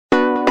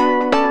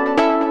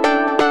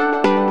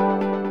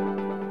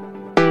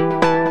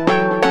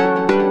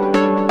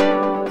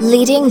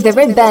leading the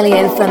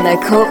rebellion from the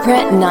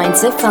corporate 9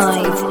 to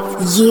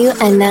 5. You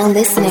are now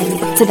listening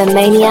to the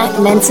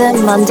Maniac Mentor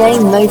Monday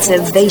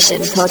Motivation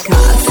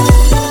Podcast.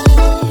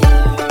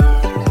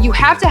 You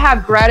have to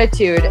have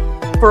gratitude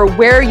for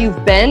where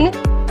you've been,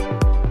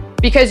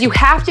 because you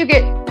have to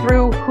get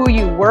through who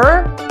you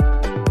were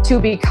to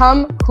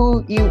become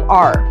who you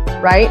are,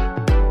 right?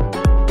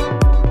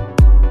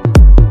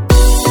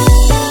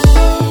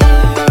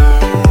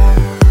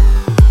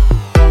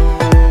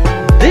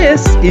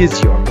 This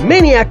is your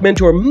Maniac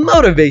Mentor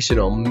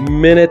Motivational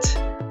Minute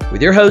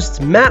with your hosts,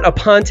 Matt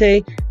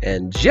Aponte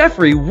and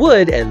Jeffrey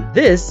Wood, and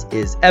this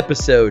is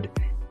episode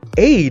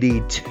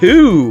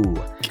 82.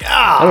 Gosh.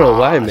 I don't know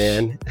why,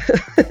 man.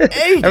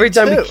 82.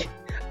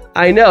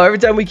 every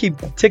time we keep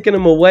ticking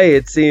them away,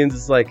 it seems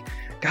it's like,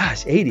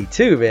 gosh,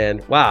 82,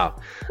 man. Wow.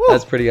 Woo.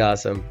 That's pretty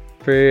awesome.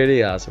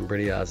 Pretty awesome.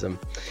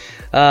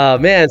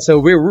 Man, so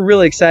we're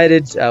really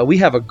excited. We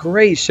have a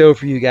great show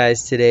for you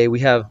guys today. We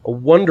have a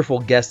wonderful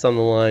guest on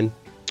the line.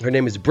 Her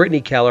name is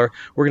Brittany Keller.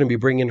 We're going to be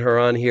bringing her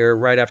on here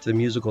right after the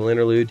musical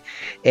interlude.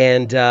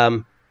 And,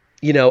 I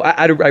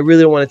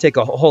really don't want to take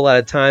a whole lot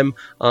of time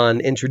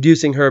on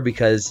introducing her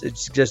because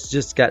it's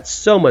just got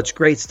so much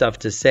great stuff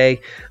to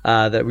say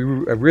that I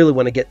really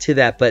want to get to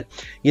that. But,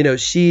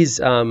 she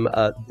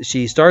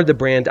started the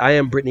brand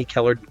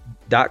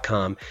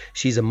IamBrittanyKeller.com.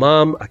 She's a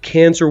mom, a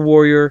cancer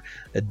warrior,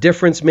 a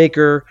difference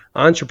maker,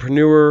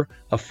 entrepreneur,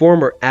 a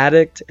former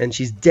addict, and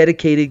she's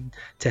dedicated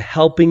to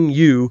helping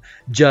you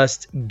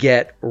just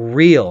get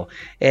real.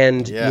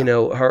 And,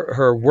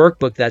 her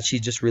workbook that she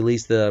just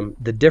released,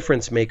 the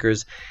Difference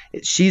Makers,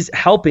 she's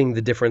helping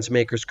the difference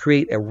makers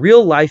create a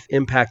real life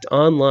impact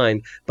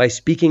online by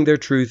speaking their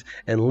truth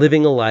and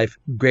living a life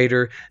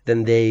greater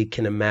than they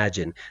can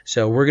imagine.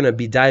 So we're going to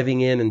be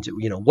diving into,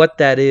 what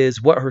that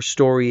is, what her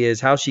story is,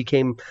 how she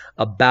came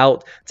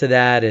about to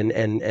that, and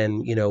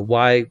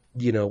why,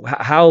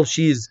 how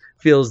she's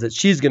feels that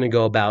she's going to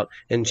go about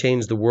and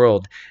change the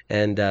world.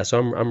 And so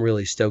I'm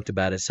really stoked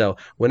about it. So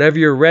whenever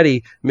you're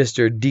ready,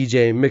 Mr.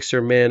 DJ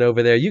Mixer Man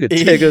over there, you could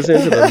take us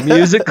into the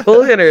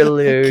musical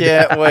interlude.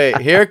 Can't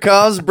wait. Here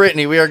comes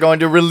Brittany. We are going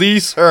to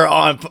release her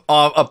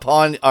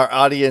upon our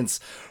audience.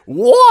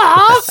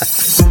 What?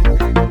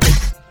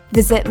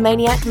 Visit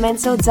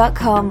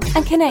maniacmentor.com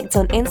and connect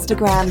on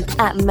Instagram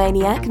at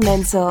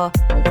maniacmentor.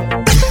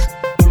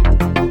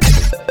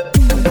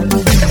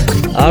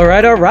 All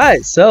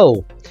right.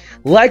 So,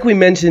 like we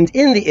mentioned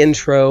in the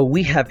intro,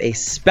 we have a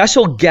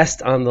special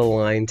guest on the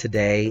line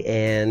today,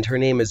 and her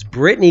name is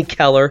Brittany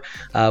Keller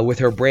with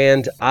her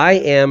brand I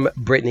Am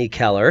Brittany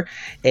Keller.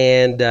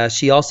 And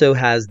she also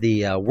has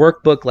the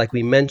workbook, like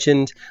we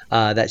mentioned,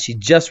 that she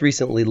just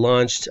recently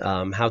launched,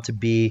 how to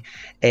be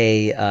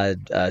a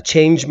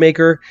change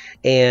maker.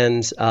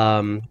 And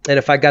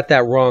if I got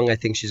that wrong, I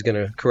think she's going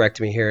to correct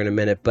me here in a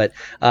minute. But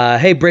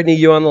hey, Brittany,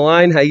 you on the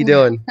line? How you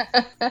doing?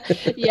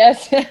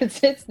 Yes,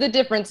 it's the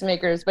Difference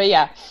Makers, but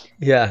yeah.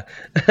 Yeah,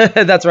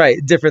 that's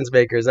right. Difference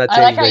makers. Not change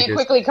I like how makers. you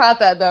quickly caught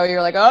that, though.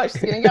 You're like, oh,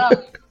 she's getting it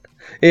up.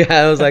 Yeah,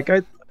 I was like,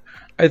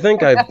 I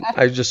think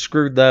I just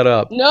screwed that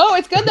up. No,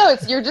 it's good, though.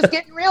 You're just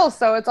getting real,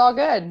 so it's all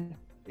good.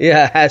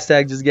 Yeah,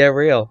 hashtag just get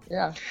real.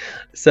 Yeah.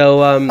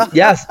 So,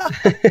 yes.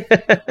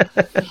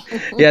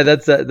 Yeah,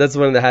 that's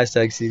one of the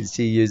hashtags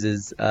she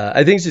uses.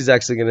 I think she's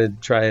actually you're going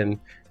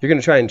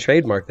to try and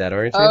trademark that,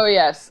 aren't you? Oh,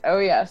 yes.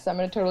 I'm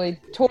going to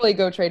totally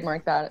go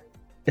trademark that.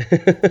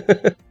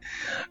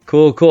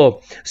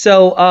 Cool.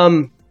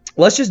 So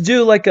let's just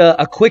do like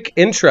a quick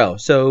intro.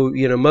 So,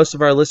 most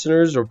of our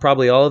listeners, or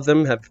probably all of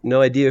them, have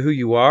no idea who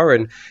you are.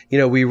 And,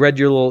 we read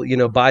your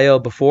little, bio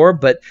before,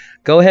 but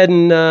go ahead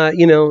and,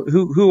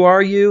 who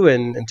are you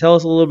and tell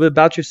us a little bit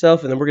about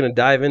yourself. And then we're going to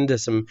dive into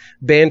some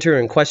banter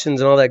and questions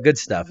and all that good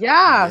stuff.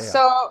 Yeah.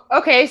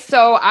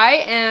 So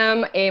I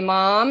am a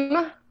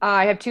mom.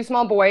 I have 2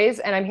 small boys,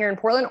 and I'm here in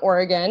Portland,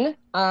 Oregon.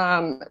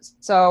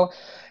 So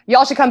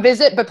y'all should come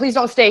visit, but please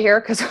don't stay here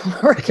because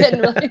we're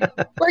getting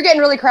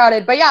really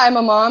crowded. But yeah, I'm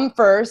a mom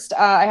first.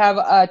 I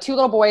have 2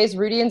 little boys,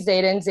 Rudy and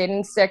Zayden.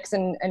 Zayden's 6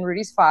 and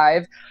Rudy's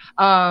 5.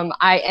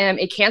 I am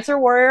a cancer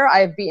warrior.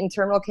 I've beaten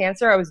terminal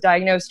cancer. I was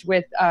diagnosed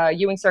with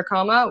Ewing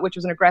sarcoma, which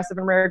was an aggressive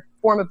and rare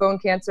form of bone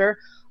cancer.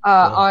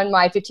 On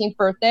my 15th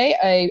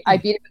birthday. I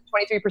beat it with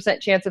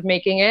 23% chance of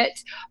making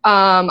it.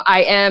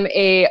 I am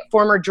a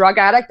former drug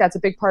addict. That's a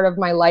big part of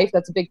my life.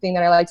 That's a big thing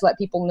that I like to let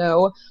people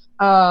know.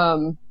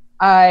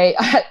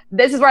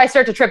 This is where I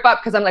start to trip up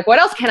because I'm like, what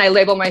else can I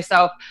label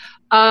myself?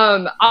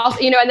 Also,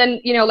 and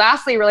then,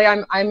 lastly, really,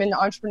 I'm an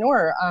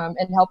entrepreneur,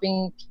 and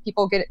helping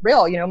people get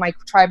real. My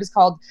tribe is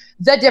called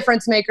the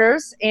Difference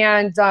Makers.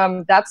 And,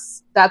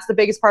 that's the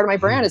biggest part of my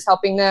brand, is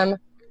helping them,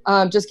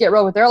 just get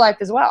real with their life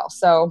as well.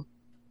 So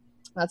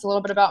that's a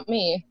little bit about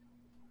me.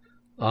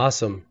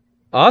 Awesome.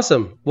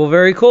 Well,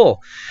 very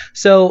cool.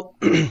 So,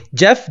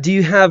 Jeff,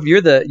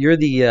 you're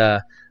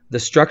the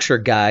structure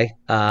guy.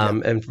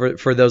 And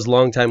for those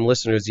longtime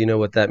listeners, you know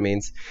what that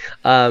means.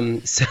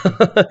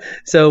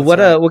 So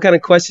what kind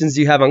of questions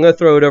do you have? I'm going to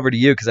throw it over to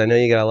you because I know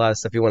you got a lot of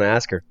stuff you want to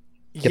ask her.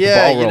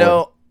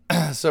 Yeah,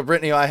 So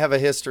Brittany, I have a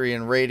history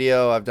in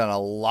radio. I've done a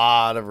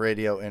lot of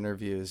radio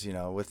interviews,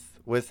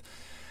 with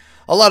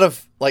a lot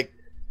of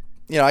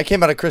I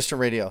came out of Christian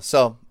radio.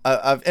 So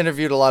I've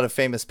interviewed a lot of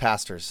famous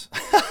pastors.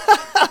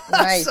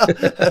 Nice.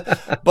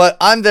 But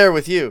I'm there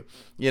with you.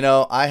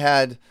 I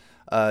had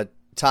a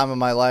time in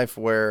my life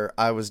where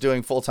I was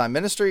doing full-time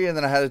ministry, and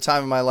then I had a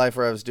time in my life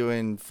where I was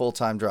doing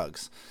full-time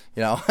drugs,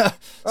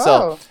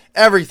 so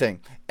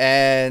everything.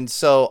 And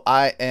so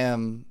I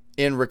am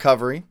in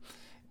recovery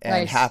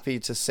and happy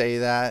to say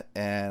that.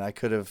 And I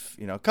could have,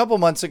 a couple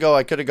months ago,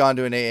 I could have gone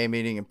to an AA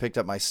meeting and picked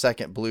up my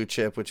second blue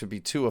chip, which would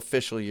be 2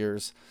 official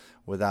years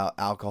without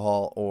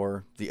alcohol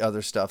or the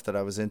other stuff that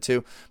I was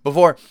into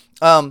before.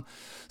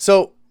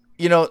 So,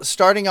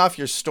 starting off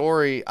your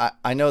story,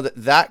 I know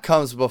that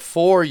comes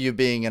before you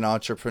being an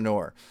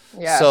entrepreneur.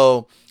 Yeah.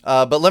 So,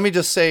 but let me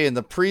just say in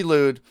the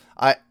prelude,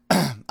 I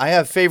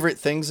have favorite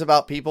things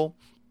about people.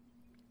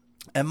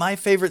 And my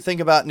favorite thing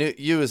about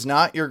you is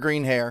not your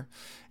green hair,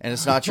 and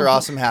it's not your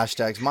awesome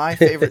hashtags. My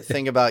favorite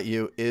thing about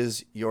you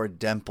is your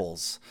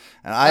dimples.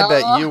 And I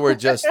bet you were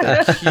just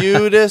the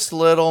cutest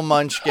little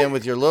munchkin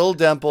with your little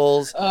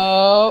dimples.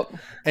 Oh.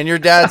 And your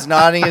dad's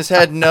nodding his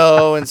head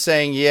no and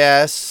saying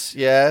yes,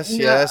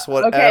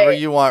 whatever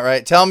you want,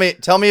 right? Tell me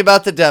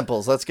about the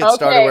dimples. Let's get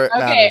started where it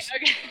matters.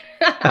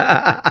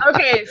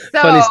 Okay,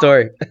 so Funny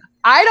story.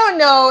 I don't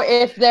know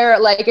if they're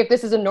if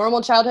this is a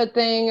normal childhood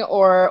thing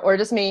or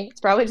just me. It's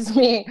probably just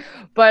me.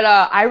 But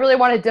I really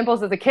wanted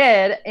dimples as a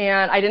kid,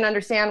 and I didn't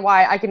understand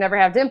why I could never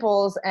have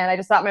dimples. And I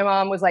just thought my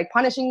mom was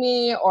punishing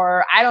me,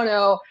 or I don't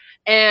know.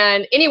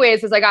 And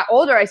anyways, as I got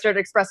older, I started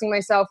expressing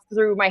myself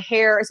through my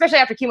hair, especially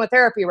after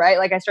chemotherapy, right?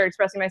 I started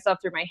expressing myself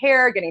through my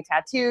hair, getting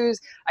tattoos.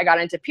 I got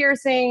into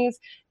piercings,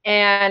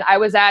 and I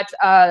was at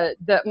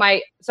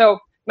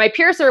my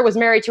piercer was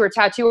married to her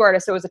tattoo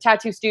artist. So it was a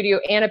tattoo studio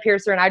and a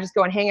piercer, and I just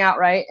go and hang out,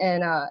 right?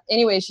 And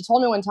anyways, she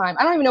told me one time,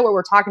 I don't even know what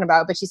we're talking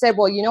about, but she said,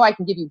 well, I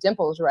can give you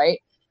dimples, right?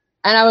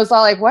 And I was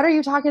all like, what are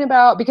you talking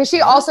about? Because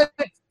she also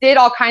did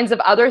all kinds of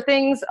other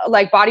things,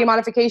 like body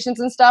modifications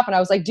and stuff. And I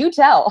was like, do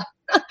tell,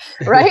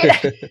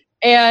 right?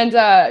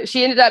 And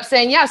she ended up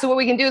saying, yeah, so what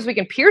we can do is we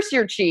can pierce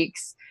your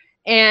cheeks.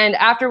 And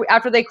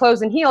after they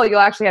close and heal, you'll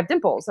actually have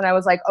dimples. And I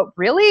was like, oh,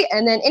 really?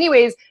 And then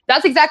anyways,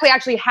 that's exactly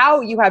actually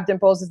how you have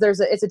dimples. Is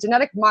it's a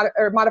genetic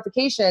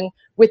modification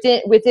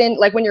within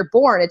when you're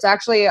born. It's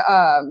actually,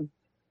 I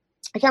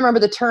can't remember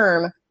the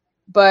term,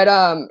 but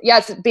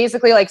it's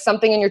basically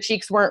something in your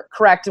cheeks weren't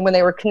correct. And when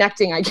they were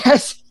connecting, I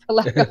guess, for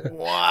lack of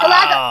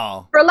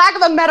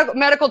a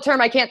medical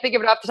term, I can't think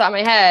of it off the top of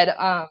my head.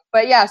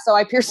 But yeah, so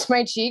I pierced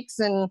my cheeks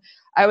and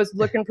I was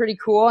looking pretty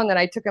cool, and then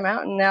I took them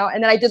out, and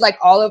then I did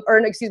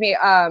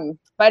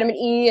vitamin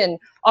E and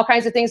all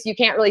kinds of things. So you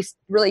can't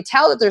really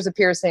tell that there's a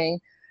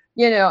piercing,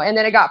 and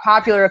then it got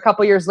popular a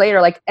couple years later,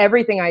 like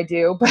everything I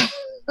do. But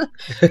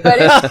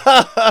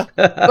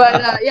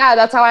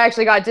that's how I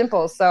actually got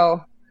dimples.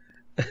 So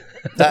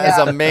that is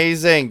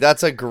amazing.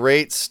 That's a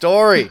great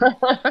story.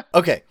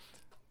 Okay.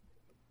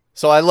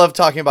 So I love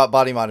talking about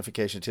body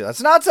modification too.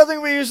 That's not something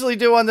we usually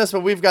do on this,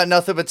 but we've got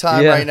nothing but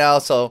time right now.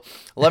 So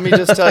let me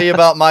just tell you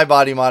about my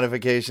body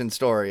modification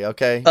story.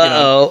 Okay.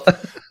 Not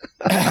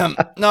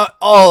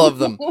all of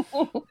them.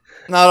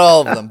 Not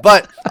all of them,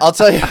 but I'll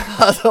tell you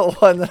about the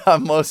one that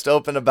I'm most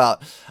open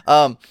about.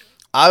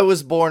 I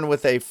was born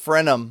with a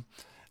frenum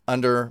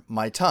under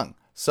my tongue.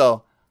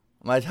 So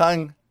my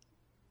tongue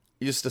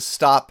used to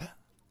stop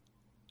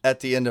at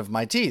the end of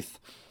my teeth.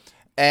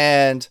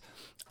 And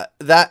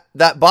that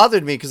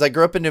bothered me because I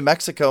grew up in New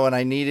Mexico and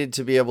I needed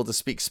to be able to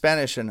speak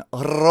Spanish and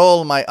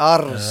roll my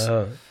R's.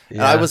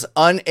 And I was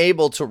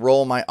unable to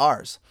roll my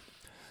R's.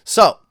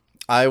 So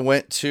I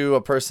went to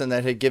a person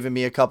that had given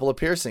me a couple of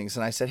piercings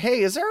and I said, hey,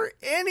 is there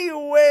any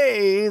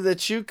way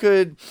that you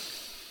could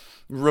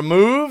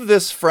remove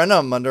this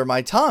frenum under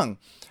my tongue?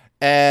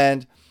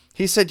 And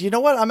he said, you know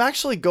what? I'm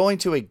actually going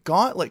to a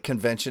gauntlet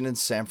convention in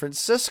San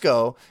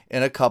Francisco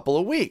in a couple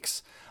of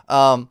weeks.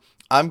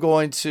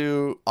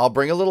 I'll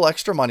bring a little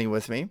extra money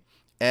with me.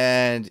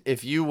 And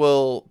if you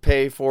will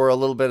pay for a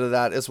little bit of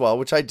that as well,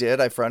 which I did,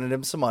 I fronted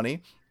him some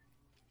money,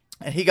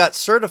 and he got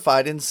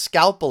certified in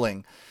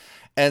scalpeling.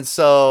 And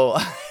so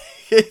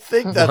I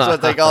think that's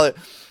what they call it.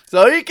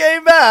 So he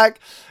came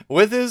back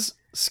with his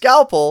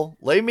scalpel,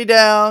 laid me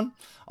down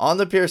on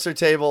the piercer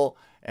table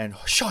and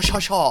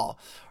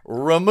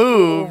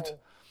removed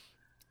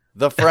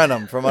the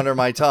frenum from under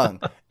my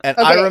tongue. And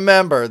I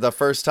remember the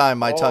first time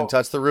my tongue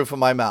touched the roof of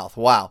my mouth.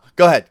 Wow.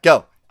 Go ahead.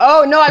 Go.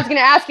 Oh, no, I was going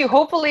to ask you,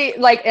 hopefully,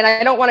 and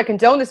I don't want to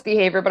condone this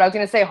behavior, but I was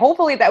going to say,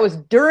 hopefully that was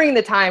during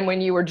the time when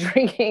you were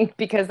drinking,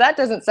 because that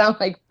doesn't sound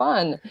like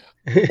fun.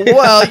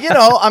 Well,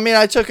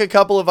 I took a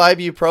couple of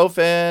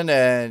ibuprofen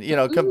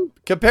and,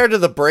 compared to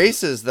the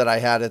braces that I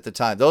had at the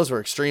time, those were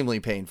extremely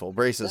painful.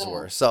 Braces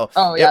were. So,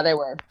 they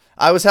were.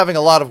 I was having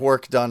a lot of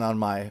work done on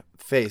my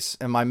face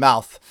and my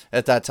mouth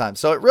at that time.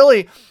 So it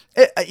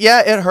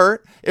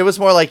hurt. It was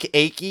more like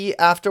achy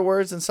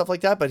afterwards and stuff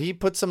like that, but he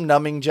put some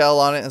numbing gel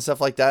on it and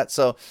stuff like that.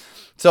 So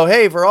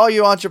hey, for all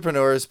you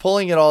entrepreneurs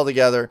pulling it all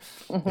together,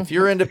 if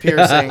you're into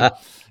piercing,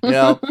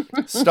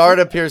 start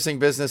a piercing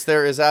business.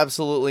 There is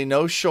absolutely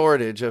no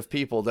shortage of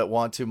people that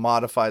want to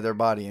modify their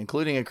body,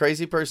 including a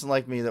crazy person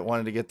like me that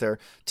wanted to get their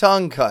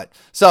tongue cut.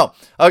 So,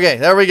 okay,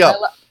 there we go.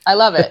 I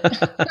love it.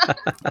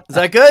 Is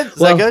that good? Is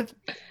that good?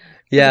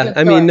 Yeah,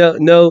 I mean,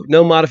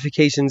 no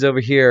modifications over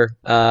here.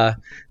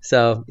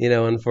 So,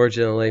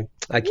 unfortunately,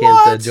 I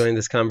can't join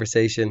this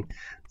conversation.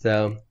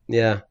 So,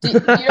 yeah.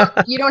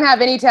 You don't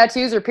have any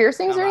tattoos or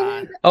piercings or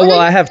anything? Oh, well,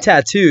 I have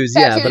tattoos,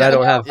 but I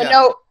don't have. But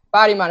no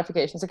body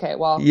modifications. Okay,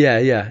 well.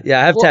 Yeah. I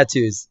have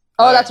tattoos.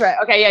 Oh, that's right.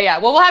 Okay, yeah.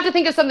 Well, we'll have to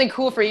think of something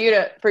cool for you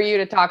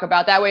to talk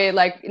about. That way,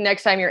 like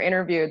next time you're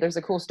interviewed, there's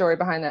a cool story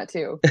behind that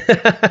too.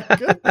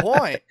 Good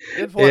point.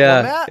 Yeah,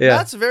 well,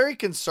 Matt's very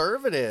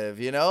conservative.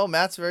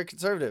 Matt's very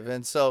conservative,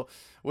 and so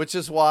which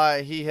is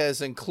why he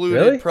has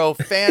included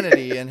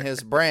profanity in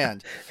his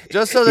brand,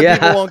 just so that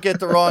people won't get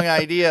the wrong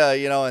idea,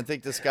 and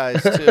think this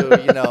guy's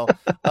too,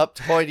 up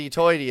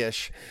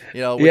hoity-toity-ish,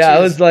 I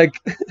was like.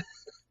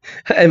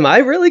 Am I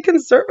really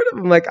conservative?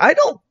 I'm like, I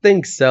don't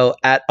think so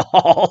at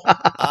all.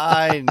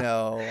 I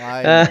know.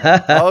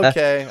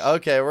 Okay.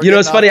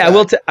 It's funny.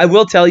 I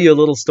will tell you a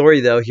little story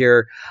though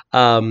here.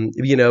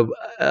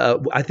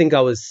 I think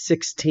I was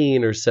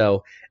 16 or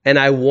so, and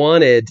I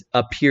wanted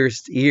a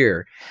pierced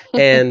ear.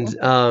 And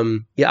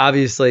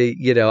obviously,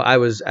 I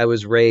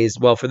was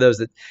raised. Well, for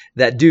those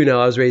that do know,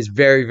 I was raised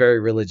very, very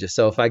religious.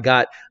 So if I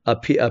got a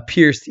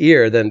pierced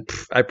ear, then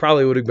I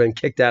probably would have been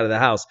kicked out of the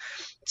house.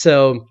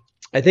 So.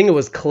 I think it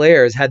was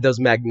Claire's had those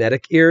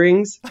magnetic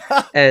earrings,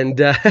 and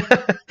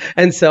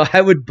so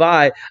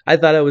I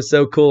thought I was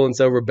so cool and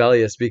so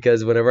rebellious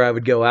because whenever I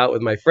would go out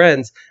with my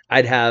friends,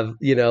 I'd have,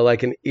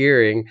 like an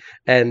earring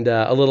and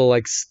a little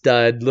like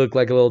stud, looked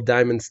like a little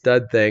diamond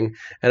stud thing.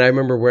 And I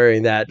remember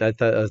wearing that. And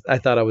I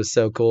thought I was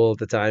so cool at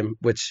the time,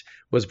 which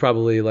was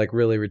probably like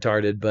really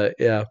retarded, but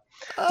yeah.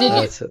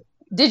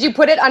 Did you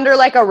put it under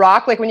like a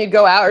rock? Like when you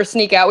go out or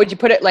sneak out, would you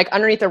put it like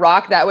underneath a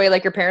rock? That way,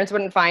 like your parents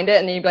wouldn't find it.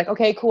 And then you'd be like,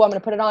 okay, cool. I'm going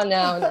to put it on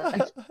now.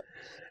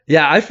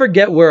 Yeah. I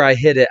forget where I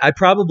hid it. I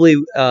probably,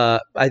 I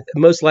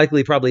most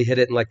likely probably hid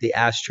it in like the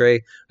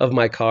ashtray of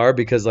my car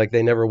because like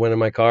they never went in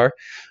my car.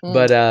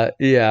 But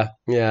yeah,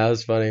 it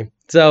was funny.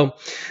 So,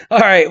 all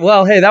right.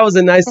 Well, hey, that was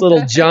a nice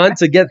little jaunt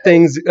to get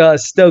things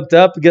stoked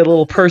up, get a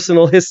little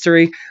personal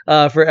history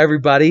for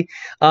everybody.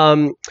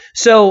 So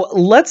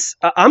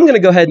I'm going to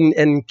go ahead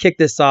and kick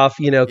this off,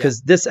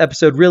 because this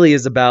episode really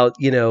is about,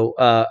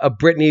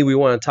 Brittany. We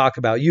want to talk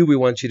about you. We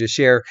want you to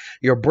share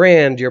your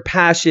brand, your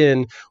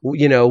passion,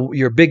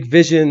 your big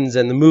visions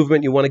and the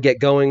movement you want to get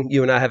going.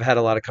 You and I have had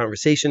a lot of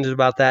conversations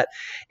about that.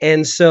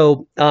 And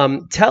so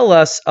tell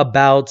us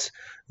about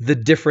the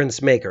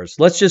difference makers.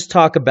 Let's just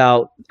talk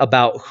about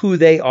who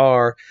they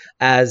are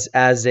as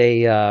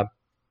a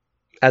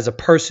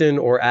person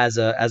or as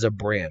a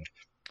brand.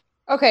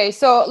 Okay,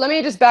 so let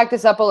me just back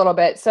this up a little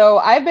bit. So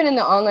I've been in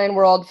the online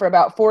world for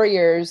about 4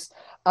 years.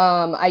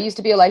 I used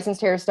to be a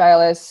licensed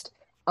hairstylist,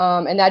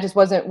 and that just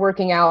wasn't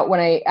working out.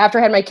 After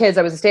I had my kids,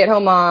 I was a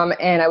stay-at-home mom,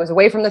 and I was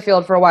away from the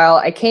field for a while.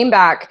 I came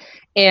back,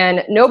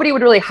 and nobody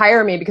would really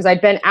hire me because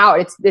I'd been out.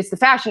 It's the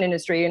fashion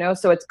industry,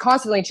 so it's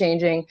constantly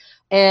changing.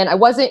 And I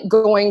wasn't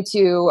going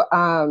to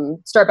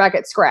start back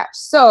at scratch.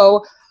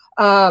 So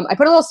I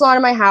put a little salon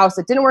in my house.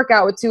 It didn't work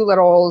out with two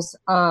littles.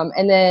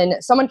 And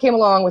then someone came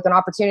along with an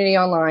opportunity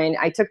online.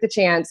 I took the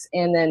chance,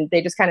 and then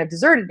they just kind of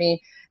deserted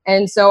me.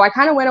 And so I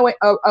kind of went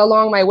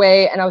along my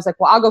way, and I was like,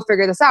 well, I'll go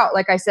figure this out.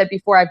 Like I said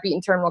before, I've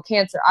beaten terminal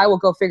cancer. I will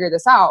go figure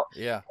this out.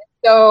 Yeah.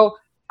 So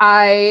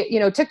I,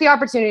 took the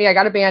opportunity. I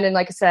got abandoned,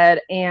 like I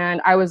said,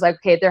 and I was like,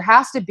 okay, there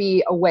has to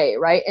be a way,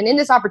 right? And in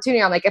this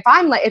opportunity, I'm like,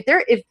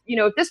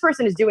 if this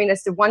person is doing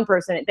this to one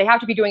person, they have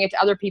to be doing it to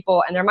other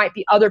people, and there might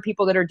be other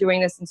people that are doing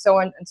this, and so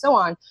on and so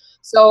on.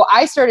 So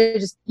I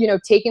started just,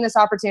 taking this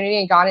opportunity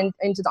and got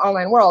into the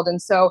online world.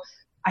 And so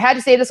I had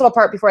to say this little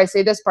part before I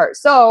say this part.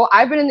 So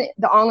I've been in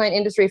the online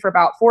industry for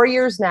about 4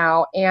 years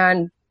now,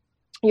 and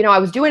I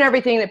was doing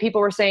everything that people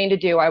were saying to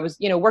do. I was,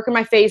 working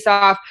my face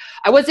off.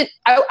 I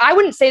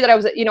wouldn't say that I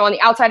was, on the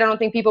outside, I don't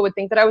think people would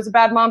think that I was a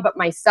bad mom, but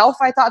myself,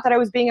 I thought that I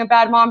was being a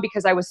bad mom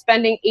because I was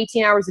spending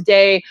 18 hours a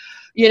day,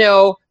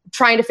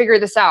 trying to figure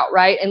this out,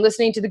 right? And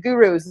listening to the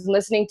gurus and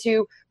listening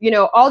to,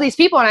 all these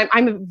people. And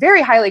I'm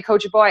very highly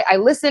coachable. I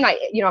listen,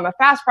 I'm a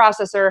fast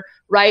processor,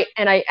 right?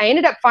 And I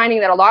ended up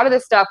finding that a lot of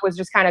this stuff was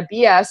just kind of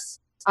BS.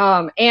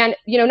 And,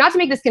 not to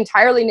make this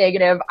entirely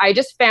negative, I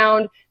just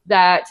found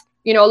that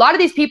a lot of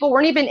these people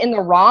weren't even in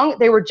the wrong.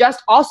 They were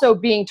just also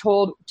being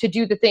told to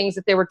do the things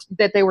that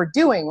they were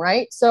doing,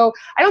 right? So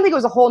I don't think it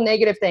was a whole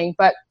negative thing,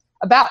 but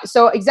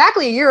so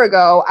exactly a year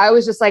ago, I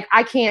was just like,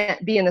 I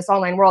can't be in this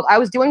online world. I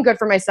was doing good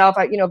for myself,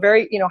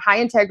 very, high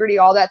integrity,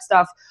 all that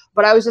stuff.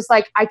 But I was just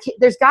like,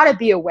 there's got to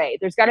be a way.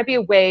 There's got to be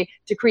a way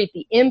to create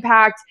the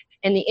impact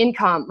and the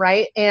income,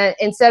 right? And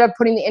instead of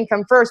putting the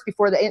income first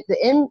before the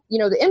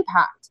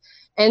impact.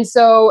 And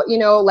so,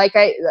 like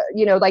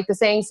like the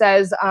saying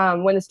says,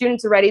 when the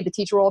students are ready, the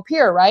teacher will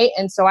appear, right?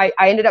 And so I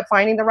ended up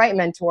finding the right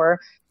mentor.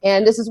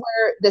 And this is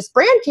where this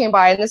brand came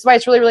by. And this is why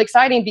it's really, really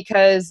exciting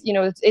because,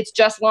 it's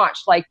just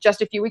launched like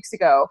just a few weeks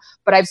ago,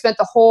 but I've spent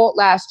the whole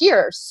last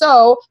year.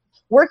 So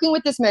working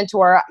with this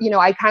mentor,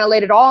 I kind of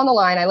laid it all on the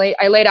line.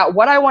 I laid out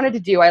what I wanted to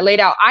do.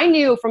 I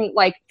knew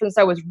since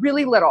I was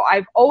really little,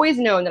 I've always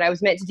known that I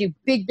was meant to do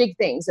big, big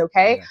things.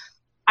 Okay. Yeah.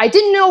 I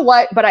didn't know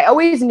what, but I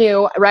always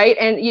knew. Right.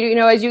 And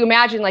as you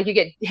imagine, like you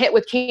get hit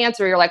with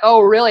cancer, you're like,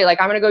 oh, really?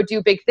 Like I'm going to go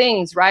do big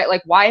things. Right.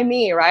 Like why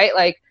me? Right.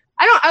 Like,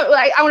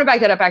 I want to back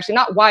that up actually,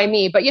 not why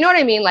me, but you know what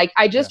I mean? Like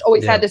I just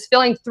always had this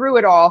feeling through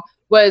it all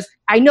was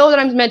I know that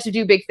I'm meant to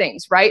do big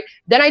things, right?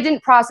 Then I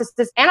didn't process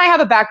this. And I have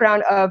a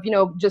background of,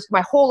 just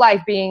my whole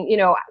life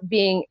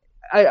being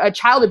a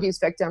child abuse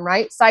victim,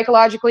 right?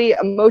 Psychologically,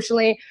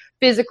 emotionally,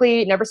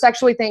 physically, never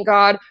sexually, thank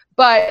God.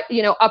 But,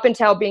 up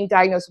until being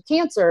diagnosed with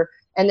cancer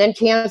and then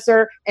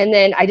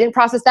I didn't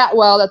process that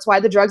well. That's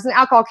why the drugs and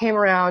alcohol came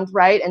around,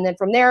 right? And then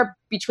from there,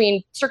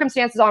 between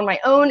circumstances on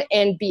my own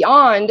and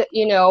beyond,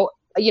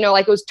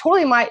 like it was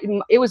totally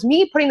it was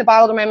me putting the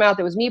bottle to my mouth.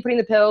 It was me putting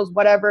the pills,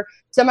 whatever,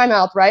 to my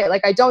mouth, right?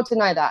 Like I don't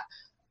deny that,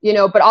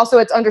 but also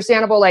it's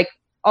understandable, like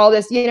all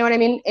this, you know what I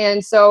mean?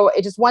 And so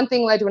it just one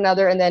thing led to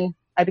another. And then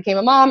I became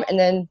a mom and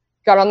then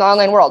got on the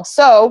online world.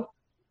 So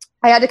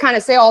I had to kind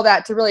of say all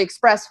that to really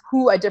express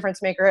who a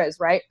difference maker is,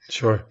 right?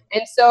 Sure.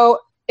 And so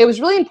it was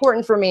really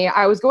important for me.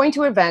 I was going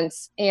to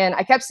events and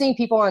I kept seeing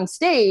people on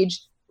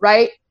stage,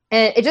 right?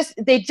 And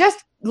they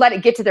just let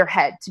it get to their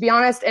head, to be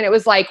honest. And it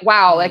was like,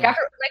 wow, like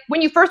after, like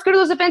when you first go to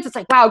those events, it's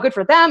like, wow, good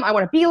for them. I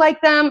want to be like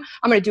them.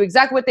 I'm going to do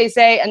exactly what they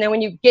say. And then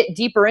when you get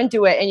deeper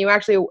into it and you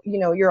actually,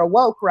 you're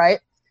awoke, right?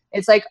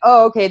 It's like,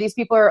 oh, okay, these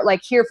people are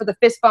like here for the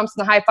fist bumps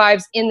and the high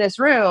fives in this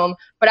room,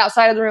 but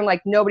outside of the room,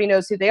 like nobody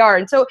knows who they are.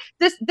 And so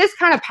this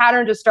kind of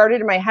pattern just started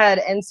in my head.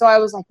 And so I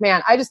was like,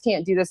 man, I just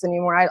can't do this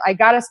anymore. I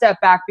got to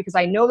step back because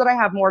I know that I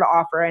have more to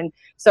offer. And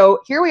so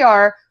here we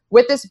are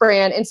with this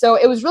brand. And so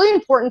it was really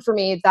important for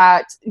me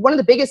that one of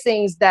the biggest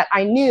things that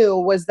I knew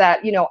was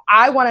that,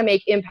 I want to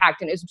make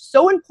impact. And it's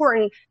so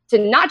important to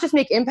not just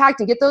make impact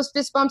and get those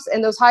fist bumps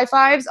and those high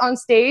fives on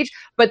stage,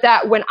 but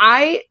that when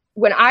I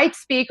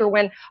speak or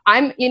when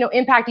I'm,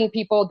 impacting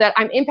people, that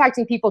I'm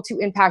impacting people to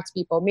impact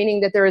people, meaning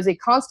that there is a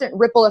constant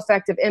ripple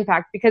effect of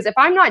impact. Because if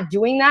I'm not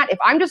doing that, if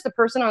I'm just the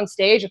person on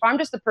stage, if I'm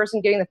just the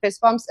person getting the fist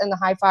bumps and the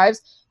high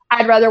fives,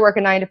 I'd rather work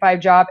a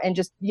 9-to-5 job and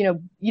just,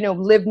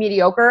 live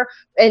mediocre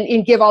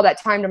and give all that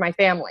time to my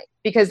family,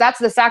 because that's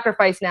the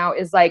sacrifice now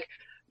is like,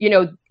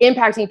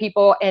 impacting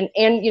people and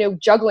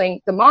juggling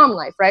the mom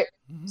life. Right.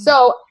 Mm-hmm.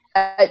 So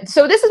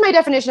this is my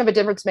definition of a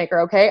difference maker.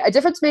 Okay. A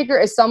difference maker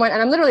is someone,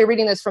 and I'm literally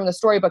reading this from the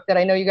storybook that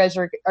I know you guys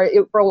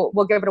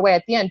we'll give it away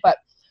at the end, but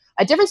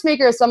a difference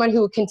maker is someone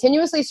who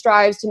continuously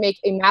strives to make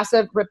a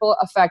massive ripple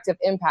effect of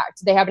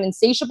impact. They have an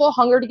insatiable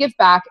hunger to give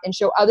back and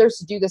show others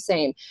to do the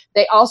same.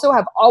 They also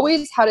have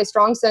always had a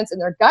strong sense in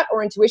their gut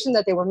or intuition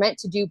that they were meant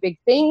to do big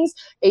things.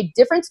 A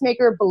difference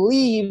maker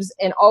believes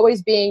in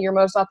always being your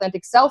most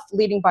authentic self,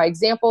 leading by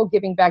example,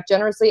 giving back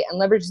generously, and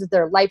leverages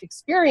their life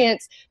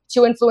experience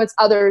to influence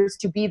others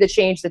to be the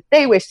change that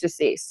they wish to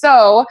see.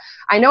 So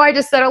I know I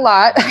just said a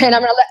lot, and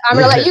I'm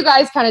gonna let you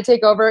guys kind of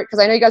take over because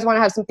I know you guys want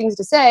to have some things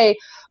to say.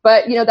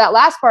 But that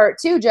last part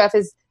too, Jeff,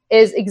 is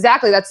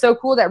exactly, that's so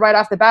cool that right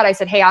off the bat I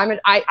said, hey,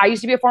 I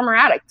used to be a former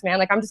addict, man.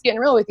 Like I'm just getting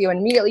real with you, and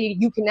immediately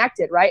you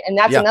connected, right? And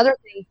that's another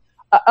thing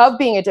of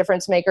being a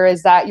difference maker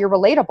is that you're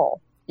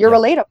relatable. You're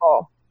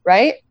relatable,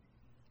 right?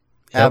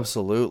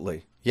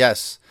 Absolutely,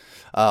 yes.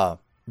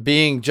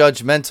 Being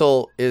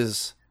judgmental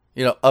is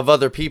of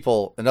other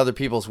people and other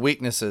people's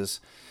weaknesses.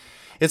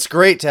 It's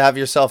great to have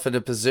yourself in a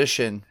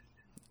position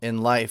in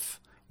life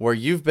where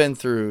you've been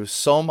through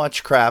so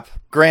much crap.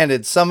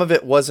 Granted, some of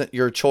it wasn't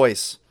your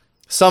choice.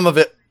 Some of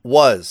it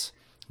was.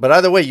 But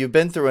either way, you've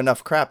been through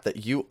enough crap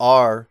that you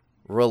are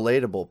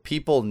relatable.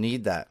 People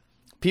need that.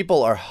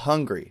 People are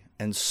hungry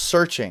and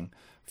searching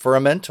for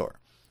a mentor.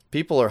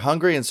 People are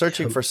hungry and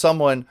searching for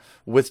someone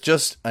with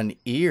just an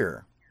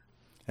ear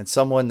and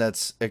someone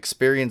that's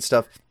experienced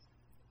stuff.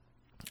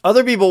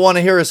 Other people want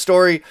to hear a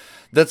story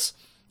that's,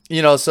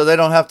 so they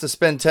don't have to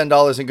spend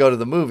 $10 and go to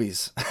the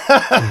movies.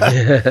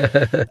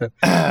 I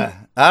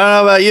don't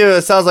know about you.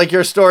 It sounds like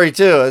your story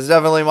too. It's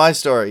definitely my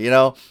story.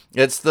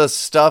 It's the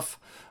stuff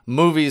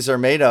movies are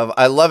made of.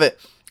 I love it.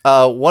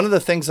 One of the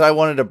things that I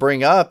wanted to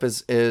bring up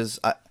is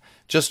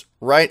just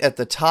right at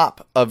the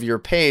top of your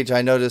page.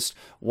 I noticed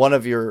one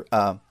of your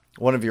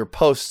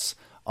posts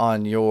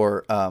on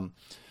your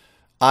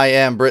I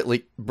am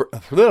Brittany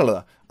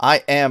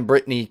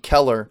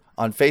Keller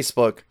on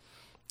Facebook.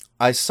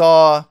 I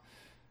saw,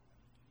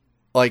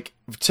 like,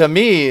 to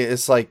me,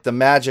 it's like the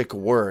magic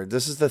word.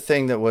 This is the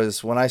thing that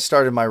was, when I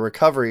started my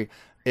recovery,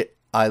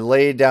 I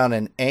laid down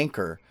an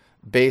anchor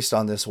based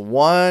on this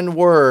one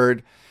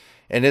word,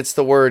 and it's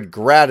the word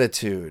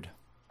gratitude.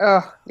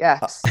 Oh,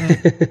 yes.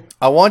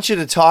 I want you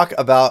to talk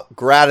about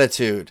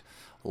gratitude.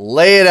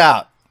 Lay it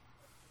out.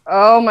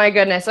 Oh my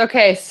goodness.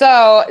 Okay.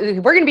 So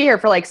we're going to be here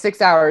for like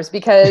 6 hours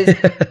because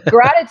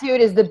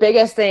gratitude is the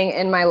biggest thing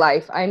in my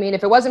life. I mean,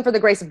 if it wasn't for the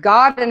grace of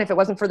God and if it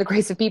wasn't for the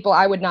grace of people,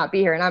 I would not be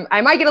here. And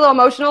I might get a little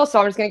emotional, so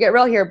I'm just going to get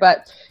real here,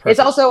 but Perfect. It's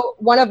also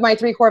one of my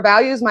 3 core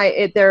values,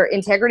 they're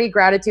integrity,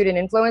 gratitude, and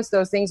influence.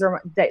 Those things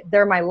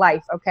they're my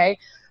life. Okay.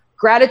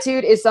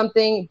 Gratitude is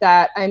something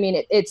that, I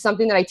mean, it's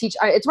something that I teach.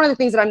 It's one of the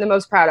things that I'm the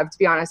most proud of, to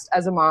be honest,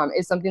 as a mom,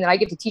 is something that I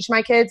get to teach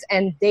my kids,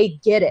 and they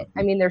get it.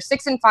 I mean, they're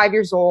 6 and 5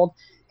 years old.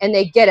 And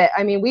they get it.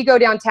 I mean, we go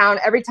downtown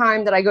every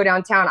time that I go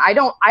downtown. I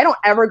don't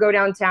ever go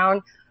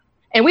downtown.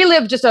 And we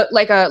live just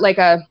like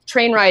a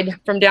train ride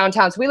from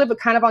downtown. So we live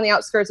kind of on the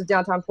outskirts of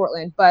downtown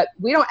Portland, but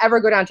we don't ever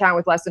go downtown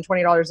with less than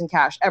 $20 in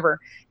cash ever.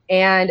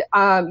 And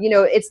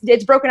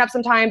it's broken up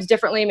sometimes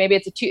differently. Maybe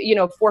it's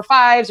 4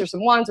 5s or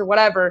some 1s or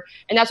whatever.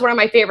 And that's one of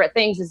my favorite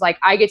things is like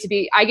I get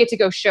to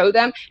go show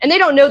them, and they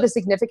don't know the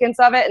significance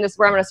of it. And this is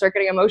where I'm going to start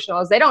getting emotional.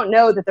 Is they don't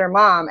know that their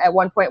mom at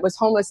one point was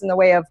homeless in the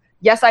way of,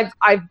 yes, I've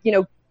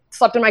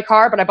slept in my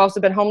car, but I've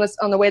also been homeless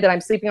on the way that I'm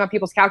sleeping on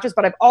people's couches,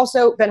 but I've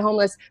also been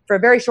homeless for a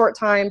very short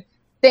time.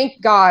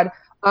 Thank God.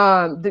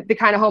 The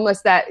kind of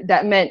homeless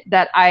that meant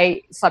that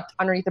I slept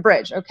underneath the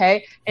bridge.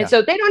 Okay. And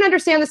so they don't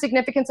understand the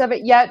significance of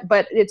it yet,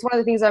 but it's one of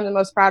the things I'm the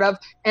most proud of.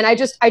 And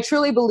I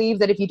truly believe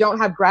that if you don't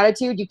have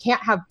gratitude, you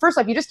can't have, first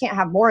off, you just can't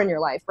have more in your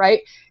life.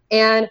 Right.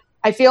 And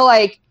I feel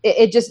like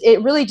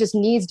it really just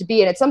needs to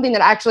be. And it's something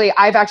that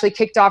I've actually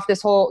kicked off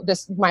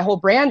my whole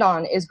brand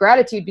on is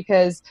gratitude,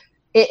 because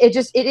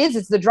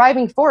it's the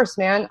driving force,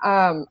 man.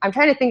 I'm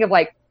trying to think of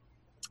I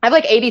have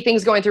 80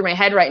 things going through my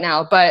head right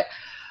now, but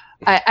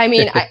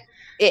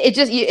you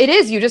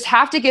just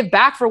have to give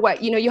back for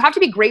what, you have to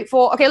be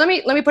grateful. Okay. Let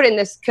me put it in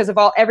this, because of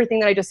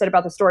everything that I just said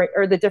about the story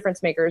or the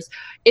difference makers,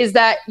 is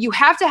that you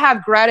have to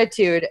have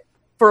gratitude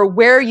for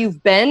where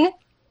you've been,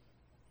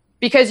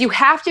 because you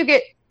have to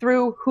get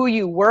through who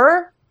you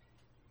were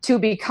to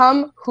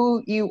become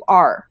who you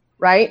are.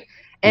 Right.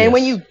 And yes.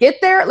 When you get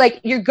there,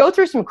 you go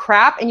through some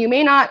crap, and you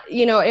may not,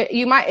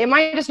 it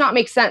might just not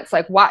make sense.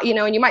 Like, why,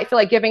 and you might feel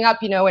like giving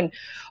up, and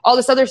all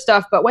this other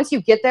stuff. But once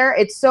you get there,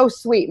 it's so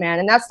sweet, man.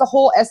 And that's the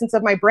whole essence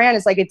of my brand,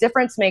 is like a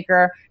difference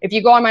maker. If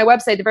you go on my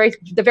website,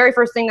 the very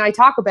first thing that I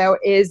talk about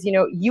is,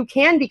 you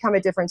can become a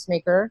difference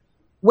maker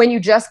when you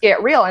just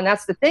get real. And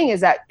that's the thing,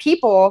 is that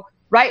people,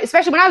 right,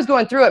 especially when I was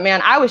going through it,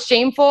 man, I was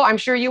shameful. I'm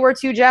sure you were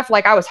too, Jeff.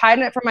 Like, I was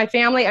hiding it from my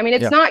family. I mean,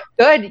 it's not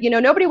good.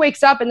 Nobody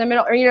wakes up in the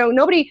middle, or,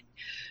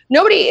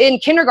 nobody in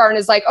kindergarten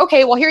is like,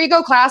 okay, well, here you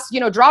go, class,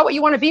 draw what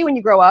you want to be when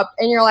you grow up.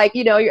 And you're like,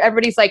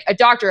 everybody's like a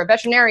doctor, a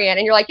veterinarian.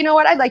 And you're like, you know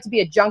what? I'd like to be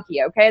a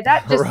junkie. Okay.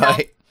 That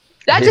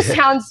just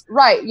sounds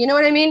right. You know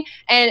what I mean?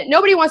 And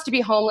nobody wants to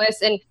be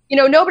homeless. And,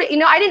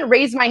 nobody, I didn't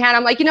raise my hand.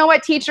 I'm like, you know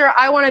what, teacher,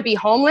 I want to be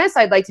homeless.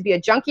 I'd like to be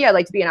a junkie. I'd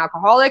like to be an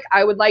alcoholic.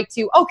 I would like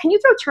to, can you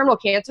throw terminal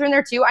cancer in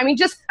there too? I mean,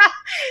 just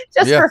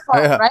for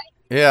fun, right?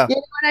 Yeah. You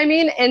know what I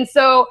mean? And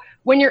so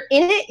when you're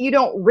in it, you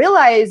don't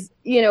realize,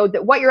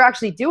 that what you're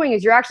actually doing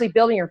is you're actually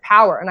building your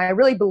power. And I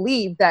really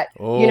believe that,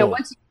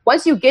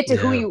 once you get to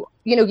who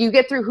you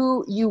get through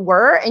who you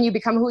were and you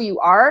become who you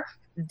are,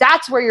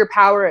 that's where your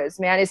power is,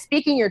 man, is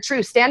speaking your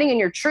truth, standing in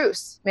your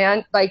truth,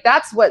 man. Like,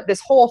 that's what this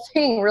whole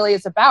thing really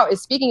is about,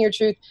 is speaking your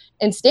truth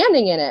and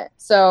standing in it.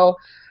 So,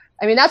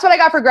 I mean, that's what I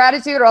got for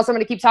gratitude, or else I'm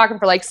going to keep talking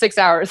for 6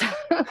 hours.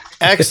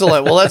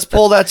 Excellent. Well, let's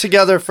pull that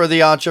together for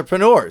the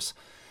entrepreneurs.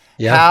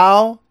 Yeah.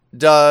 How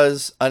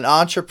does an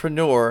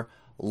entrepreneur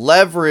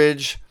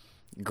leverage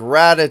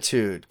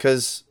gratitude?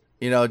 Because,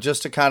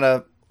 just to kind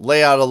of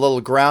lay out a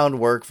little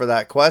groundwork for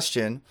that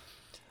question,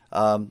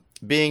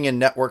 being in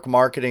network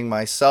marketing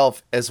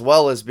myself, as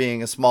well as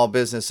being a small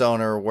business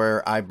owner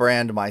where I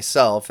brand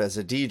myself as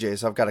a DJ.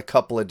 So I've got a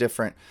couple of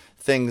different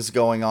things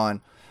going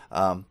on.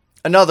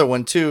 Another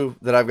one too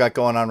that I've got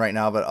going on right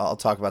now, but I'll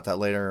talk about that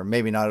later, or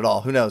maybe not at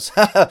all. Who knows?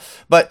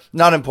 But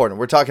not important.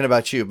 We're talking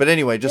about you. But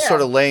anyway, just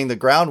sort of laying the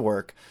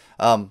groundwork.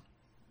 From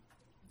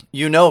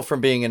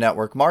being in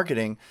network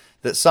marketing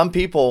that some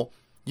people,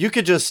 you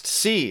could just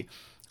see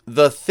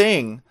the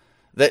thing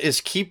that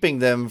is keeping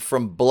them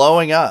from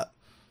blowing up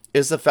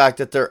is the fact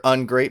that they're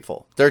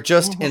ungrateful. They're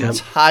just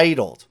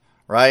entitled,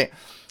 right?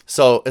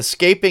 So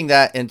escaping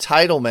that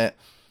entitlement,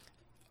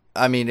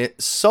 I mean,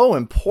 it's so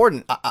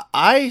important.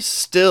 I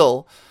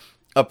still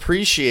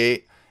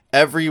appreciate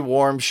every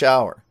warm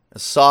shower, a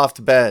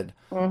soft bed,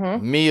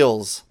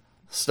 meals,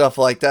 stuff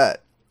like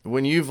that.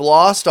 When you've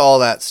lost all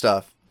that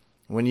stuff,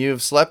 when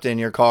you've slept in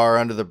your car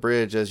under the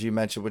bridge, as you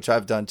mentioned, which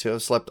I've done too,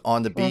 I've slept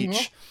on the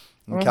beach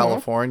in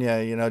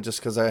California, just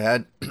because I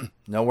had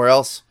nowhere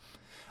else.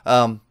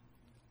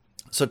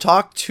 So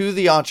talk to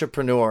the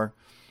entrepreneur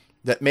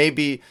that may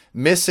be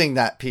missing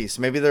that piece.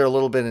 Maybe they're a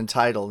little bit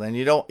entitled, and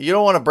you don't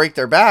want to break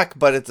their back,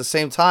 but at the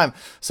same time,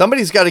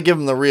 somebody's got to give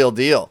them the real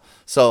deal.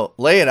 So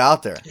lay it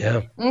out there.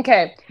 Yeah.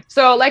 Okay.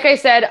 So like I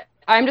said,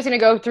 I'm just going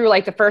to go through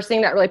the first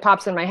thing that really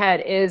pops in my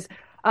head is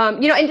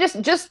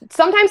And just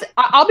sometimes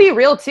I'll be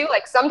real too.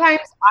 Like sometimes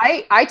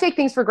I take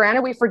things for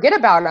granted. We forget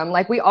about them.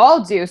 Like we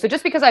all do. So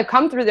just because I've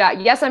come through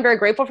that, yes, I'm very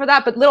grateful for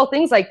that, but little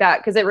things like that,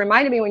 because it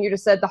reminded me when you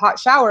just said the hot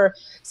shower,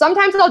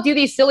 sometimes I'll do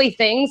these silly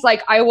things.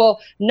 Like I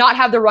will not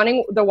have the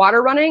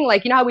water running.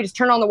 Like, you know how we just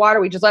turn on the water,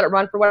 we just let it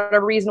run for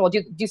whatever reason. We'll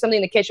do something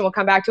in the kitchen. We'll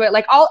come back to it.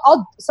 Like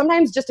I'll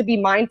sometimes just to be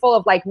mindful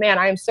of like, man,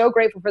 I am so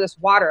grateful for this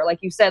water. Like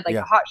you said, like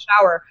the hot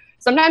shower.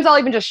 Sometimes I'll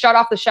even just shut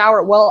off the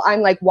shower while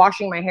I'm like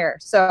washing my hair.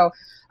 So,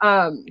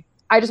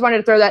 I just wanted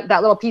to throw that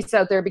little piece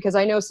out there because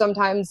I know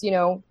sometimes,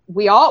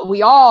 we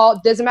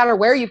all, doesn't matter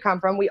where you come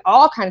from, we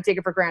all kind of take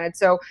it for granted.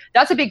 So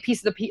that's a big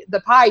piece of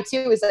the pie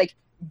too, is like,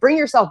 bring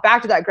yourself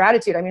back to that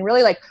gratitude. I mean,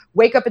 really like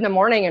wake up in the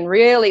morning and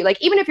really like,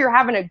 even if you're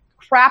having a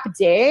crap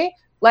day,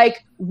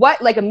 like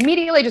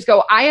immediately just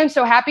go, I am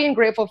so happy and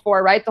grateful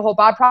for, right? The whole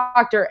Bob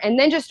Proctor, and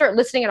then just start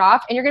listing it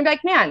off. And you're going to be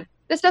like, man,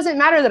 this doesn't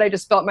matter that I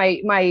just spelt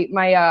my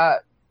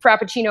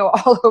Frappuccino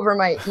all over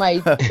my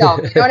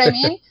self. You know what I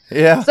mean?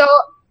 Yeah. So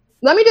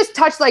let me just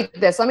touch like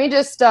this. Let me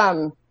just,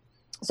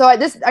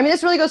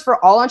 this really goes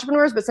for all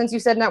entrepreneurs, but since you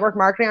said network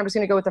marketing, I'm just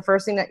going to go with the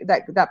first thing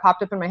that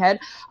popped up in my head.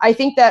 I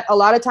think that a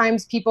lot of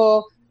times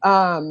people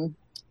kind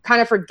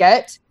of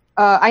forget.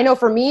 I know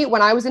for me,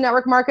 when I was in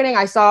network marketing,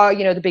 I saw,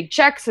 the big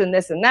checks and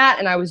this and that,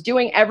 and I was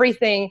doing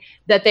everything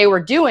that they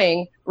were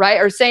doing,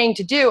 right, or saying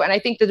to do. And I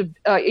think that,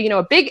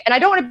 a big, and I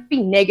don't want to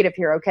be negative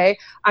here, okay?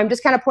 I'm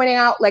just kind of pointing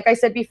out, like I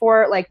said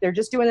before, like they're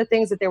just doing the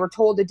things that they were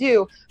told to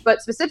do.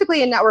 But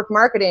specifically in network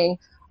marketing,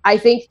 I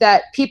think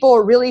that people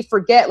really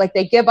forget, like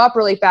they give up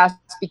really fast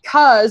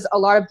because a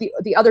lot of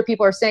the other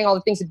people are saying all the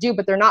things to do,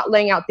 but they're not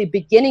laying out the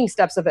beginning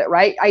steps of it,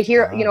 right? I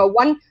hear,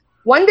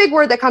 one big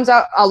word that comes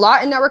out a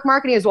lot in network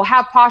marketing is, well,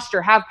 have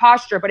posture,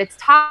 but it's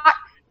taught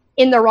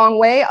in the wrong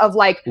way of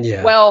like,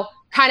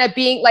 kind of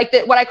being like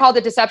what I call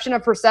the deception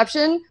of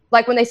perception.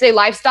 Like when they say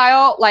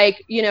lifestyle,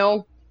 like,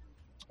 a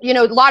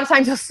lot of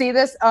times you'll see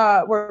this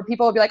where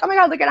people will be like, oh my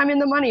God, look at, I'm in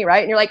the money, right?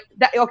 And you're like,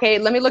 okay,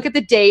 let me look at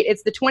the date.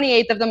 It's the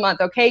 28th of the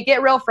month. Okay,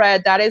 get real,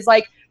 Fred. That is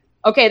like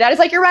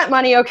your rent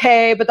money.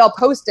 Okay, but they'll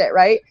post it,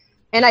 right?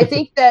 And I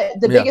think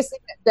that the biggest thing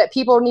that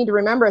people need to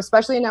remember,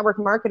 especially in network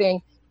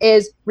marketing,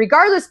 is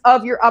regardless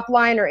of your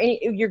upline or any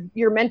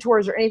your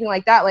mentors or anything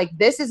like that, like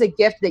this is a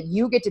gift that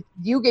you get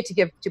to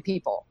give to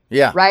people.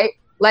 Yeah. Right.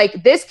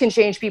 Like this can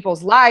change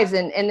people's lives.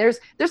 And there's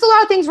a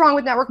lot of things wrong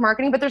with network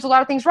marketing, but there's a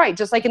lot of things right.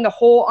 Just like in the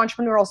whole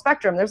entrepreneurial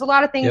spectrum, there's a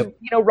lot of things,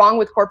 wrong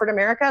with corporate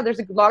America. There's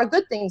a lot of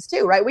good things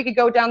too, right? We could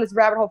go down this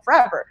rabbit hole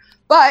forever.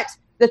 But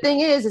the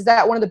thing is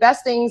that one of the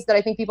best things that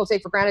I think people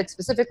take for granted,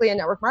 specifically in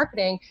network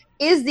marketing,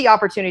 is the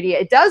opportunity.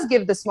 It does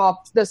give the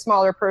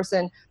smaller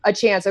person a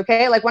chance.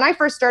 Okay. Like when I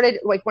started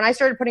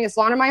putting a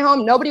salon in my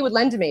home, nobody would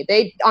lend to me.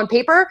 On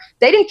paper,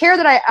 they didn't care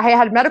that I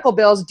had medical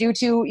bills due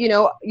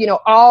to,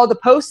 all the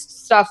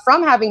post stuff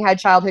from having had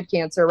childhood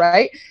cancer,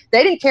 right?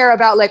 They didn't care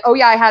about like, oh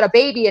yeah, I had a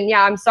baby and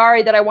yeah, I'm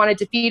sorry that I wanted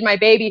to feed my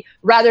baby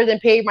rather than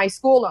pay my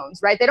school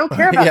loans, right? They don't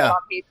care about that on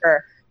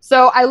paper.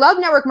 So I love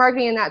network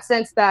marketing in that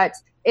sense that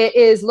it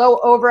is low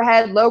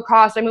overhead, low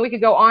cost. I mean, we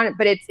could go on,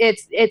 but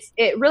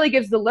it really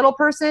gives the little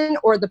person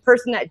or the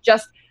person that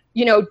just,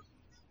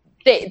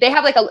 they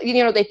have like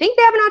they think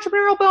they have an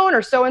entrepreneurial bone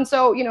or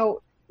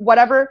so-and-so,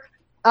 whatever.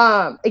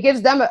 It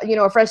gives them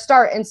a fresh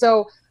start. And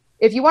so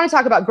if you want to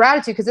talk about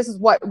gratitude, because this is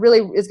what really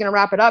is going to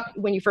wrap it up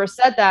when you first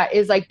said that,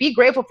 is like, be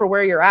grateful for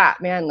where you're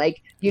at, man.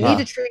 Like you need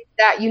to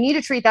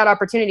treat that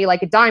opportunity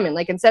like a diamond.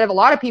 Like instead of a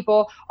lot of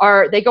people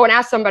they go and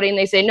ask somebody and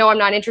they say, no, I'm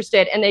not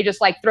interested. And they just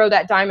like throw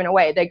that diamond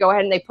away. They go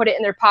ahead and they put it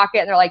in their pocket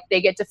and they're like,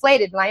 they get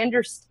deflated. And I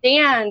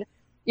understand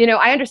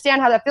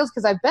how that feels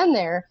because I've been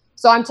there.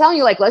 So I'm telling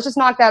you, like, let's just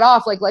knock that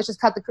off. Like, let's just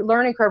cut the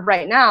learning curve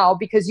right now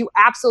because you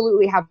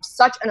absolutely have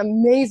such an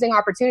amazing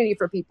opportunity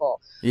for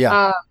people.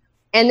 Yeah.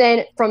 And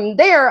then from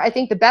there, I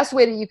think the best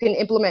way that you can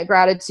implement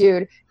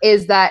gratitude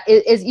is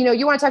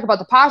you want to talk about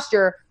the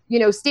posture,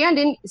 stand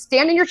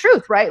in your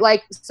truth, right?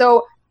 Like,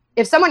 so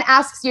if someone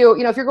asks you,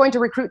 if you're going to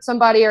recruit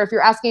somebody or if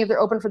you're asking if they're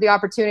open for the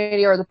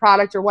opportunity or the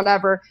product or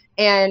whatever,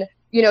 and,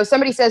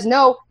 somebody says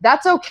no,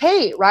 that's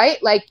okay,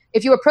 right? Like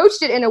if you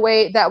approached it in a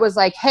way that was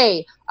like,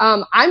 hey,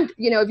 if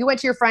you went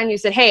to your friend and you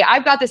said, hey,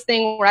 I've got this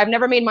thing where I've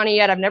never made money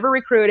yet. I've never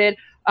recruited,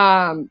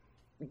 yada,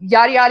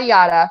 yada,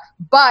 yada.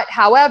 But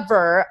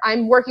however,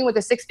 I'm working with a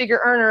 6-figure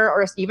earner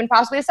or even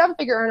possibly a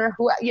 7-figure earner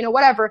who,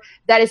 whatever,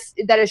 that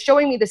is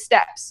showing me the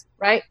steps,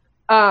 right?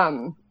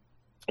 Do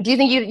you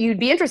think you'd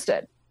be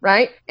interested?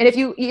 Right. And if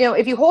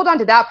you hold on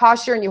to that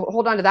posture and you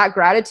hold on to that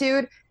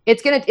gratitude,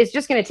 it's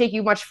just going to take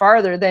you much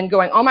farther than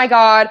going, oh my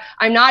God,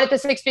 I'm not at the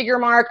 6-figure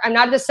mark. I'm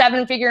not at the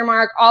 7-figure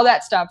mark, all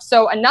that stuff.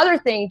 So another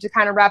thing to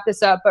kind of wrap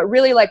this up, but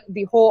really like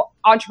the whole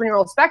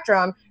entrepreneurial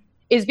spectrum,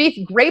 is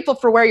be grateful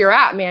for where you're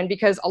at, man,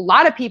 because a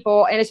lot of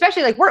people, and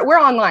especially like we're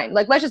online,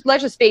 like let's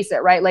just face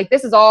it, right? Like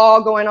this is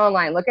all going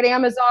online. Look at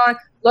Amazon,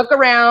 look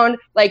around,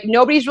 like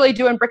nobody's really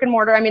doing brick and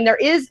mortar. I mean,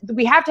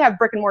 we have to have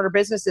brick and mortar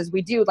businesses.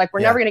 We do, like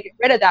we're never going to get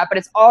rid of that, but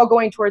it's all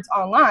going towards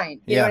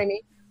online. You know what I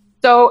mean?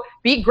 So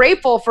be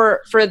grateful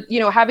for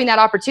having that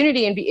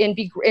opportunity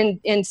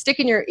and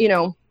sticking your,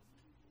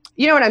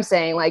 you know what I'm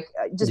saying? Like,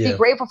 just be Yeah.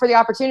 grateful for the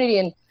opportunity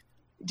and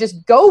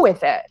just go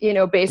with it, you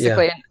know,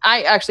 basically. Yeah. And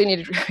I actually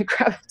need to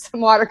grab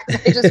some water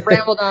because I just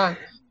rambled on.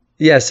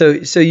 Yeah. So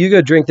you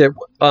go drink that.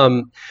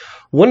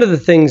 One of the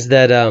things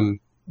that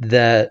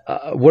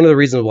one of the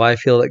reasons why I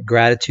feel that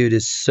gratitude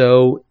is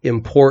so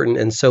important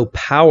and so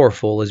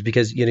powerful is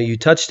because, you know, you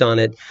touched on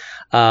it.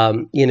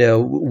 You know,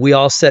 we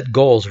all set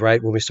goals,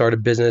 right? When we start a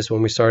business,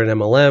 when we start an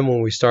MLM,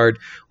 when we start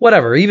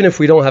whatever, even if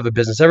we don't have a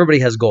business, everybody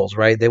has goals,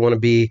 right? They want to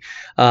be,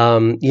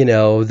 you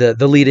know,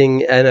 the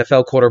leading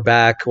NFL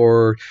quarterback,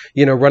 or,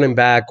 you know, running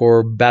back,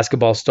 or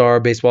basketball star,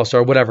 baseball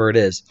star, whatever it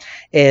is.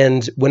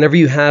 And whenever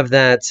you have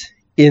that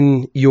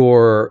in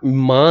your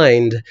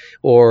mind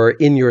or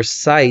in your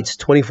sights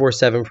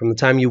 24/7, from the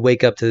time you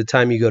wake up to the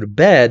time you go to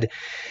bed,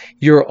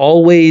 you're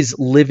always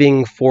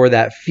living for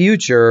that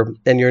future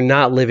and you're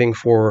not living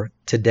for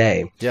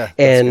today. Yeah.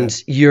 And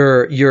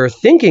you're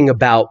thinking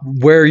about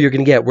where you're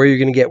going to get, where you're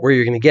going to get, where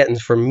you're going to get. And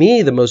for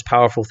me, the most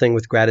powerful thing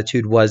with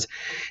gratitude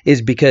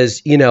is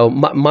because, you know,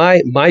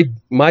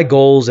 my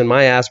goals and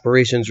my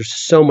aspirations are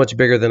so much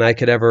bigger than I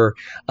could ever,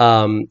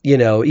 you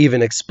know,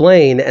 even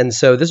explain. And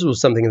so this was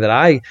something that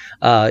I,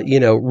 you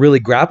know, really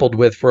grappled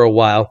with for a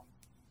while,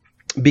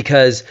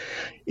 because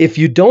if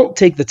you don't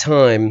take the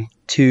time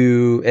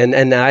to,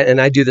 and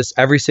I do this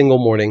every single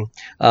morning.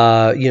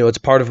 You know, it's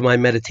part of my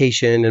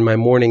meditation, and my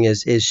morning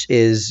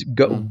is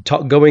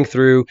going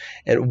through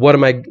and what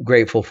am I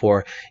grateful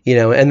for, you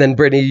know. And then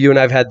Brittany, you and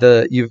I've had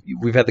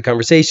we've had the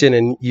conversation,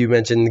 and you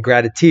mentioned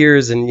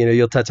gratitudes, and you know,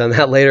 you'll touch on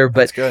that later.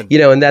 But you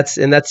know, and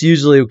that's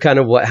usually kind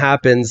of what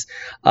happens,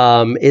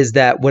 is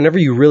that whenever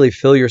you really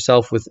fill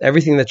yourself with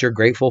everything that you're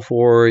grateful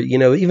for, you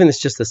know, even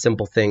it's just the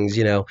simple things,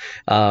 you know,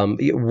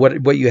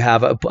 what you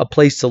have, a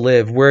place to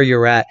live, where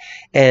you're at,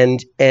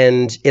 and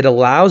it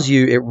allows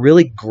you, it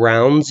really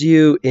grounds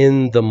you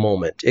in the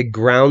moment. It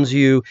grounds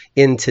you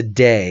in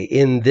today,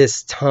 in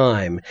this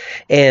time.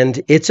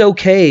 And it's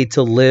okay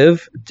to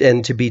live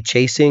and to be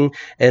chasing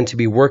and to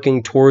be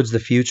working towards the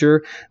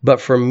future.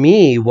 But for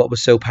me, what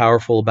was so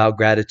powerful about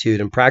gratitude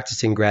and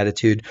practicing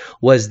gratitude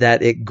was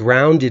that it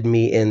grounded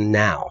me in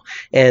now.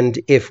 And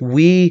if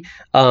we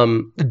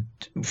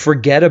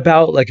forget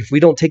about, like, if we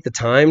don't take the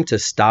time to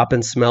stop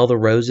and smell the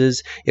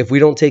roses, if we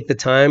don't take the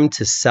time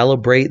to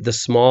celebrate the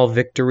small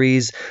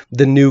victories,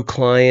 the new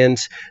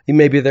client,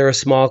 maybe they're a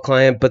small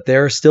client, but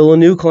they're still a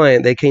new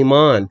client, they came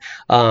on.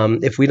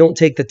 If we don't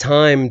take the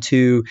time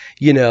to,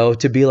 you know,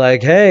 to be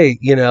like, hey,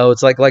 you know,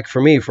 it's like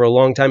for me, for a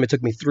long time, it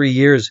took me 3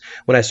 years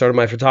when I started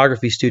my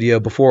photography studio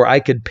before I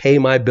could pay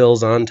my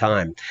bills on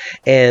time.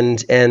 And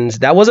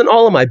that wasn't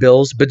all of my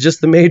bills, but just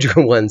the major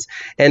ones.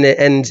 And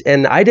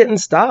I didn't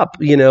stop,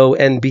 you know,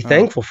 and be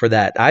thankful for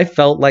that. I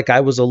felt like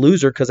I was a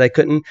loser because I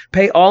couldn't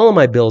pay all of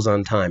my bills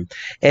on time.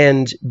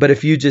 But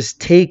if you just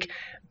take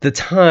the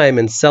time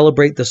and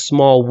celebrate the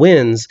small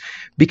wins,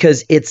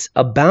 because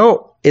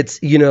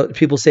you know,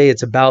 people say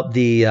it's about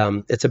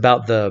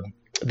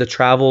the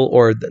travel,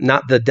 or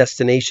not the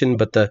destination,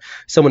 but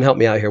someone help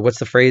me out here. What's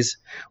the phrase?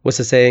 What's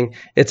the saying?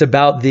 It's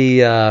about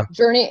the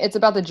journey. It's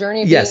about the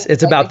journey. Yes,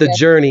 it's about the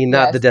journey,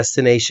 not the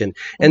destination.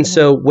 And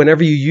so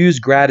whenever you use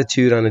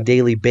gratitude on a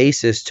daily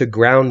basis to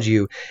ground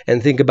you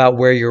and think about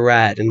where you're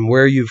at and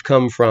where you've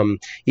come from,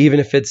 even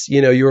if it's,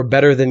 you know, you were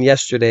better than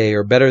yesterday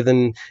or better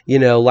than, you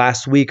know,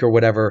 last week or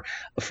whatever,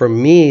 for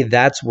me,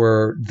 that's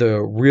where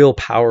the real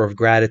power of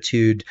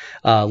gratitude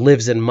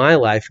lives in my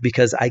life,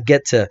 because I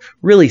get to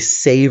really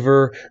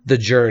savor the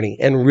journey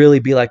and really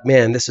be like,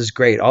 man, this is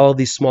great. All of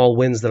these small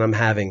wins that I'm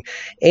having.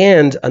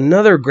 And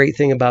another great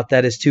thing about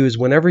that is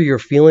whenever you're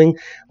feeling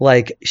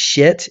like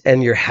shit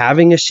and you're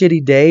having a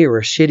shitty day or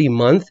a shitty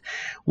month,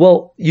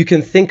 well, you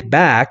can think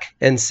back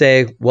and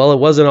say, well, it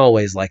wasn't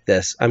always like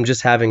this. I'm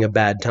just having a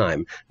bad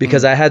time,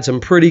 because I had some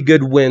pretty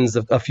good wins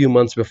a few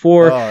months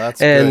before.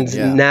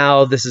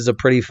 Now this is a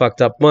pretty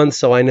fucked up month.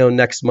 So I know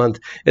next month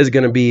is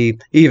going to be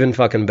even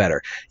fucking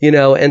better, you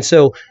know? And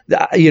so,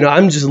 you know,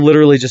 I'm just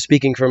literally just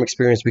speaking from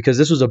experience, because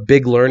this was a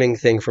big learning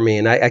thing for me.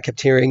 And I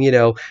kept hearing, you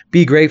know,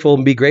 be grateful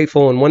and be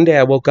grateful. And one day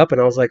I woke up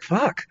and I was like,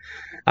 fuck,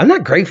 I'm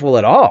not grateful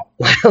at all.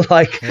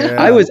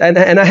 I was, and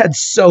I had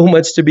so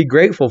much to be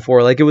grateful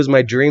for. Like, it was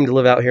my dream to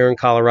live out here in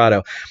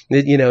Colorado.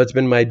 You know, it's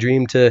been my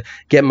dream to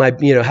get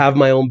have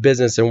my own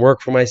business and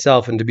work for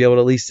myself, and to be able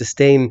to at least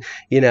sustain,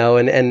 you know,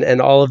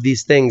 and all of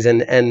these things.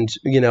 And,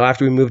 you know,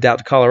 after we moved out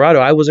to Colorado,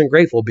 I wasn't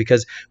grateful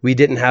because we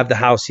didn't have the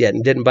house yet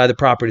and didn't buy the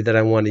property that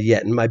I wanted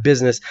yet. And my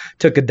business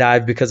took a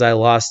dive because I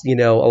lost, you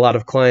know, a lot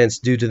of clients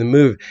due to the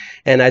move,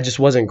 and I just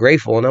wasn't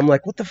grateful. And I'm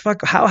like, what the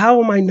fuck?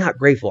 How am I not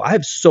grateful? I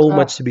have so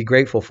much to be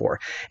grateful for.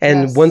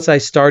 And once I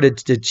started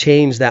to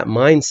change that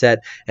mindset,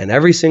 and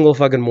every single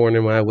fucking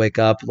morning when I wake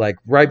up, like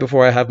right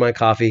before I have my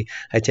coffee,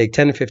 I take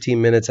 10 to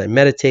 15 minutes, I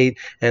meditate,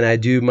 and I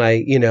do my,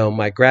 you know,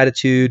 my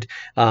gratitude,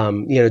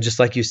 you know, just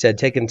like you said,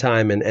 taking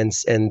time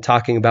and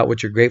talking about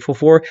what you're grateful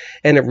for.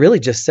 And it really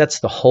just sets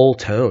the whole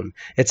tone.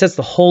 It sets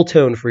the whole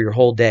tone for your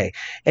whole day.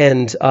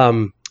 And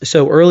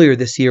so earlier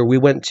this year, we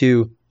went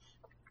to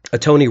a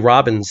Tony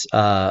Robbins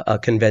a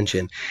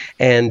convention,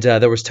 and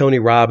there was Tony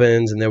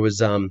Robbins, and there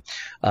was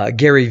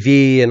Gary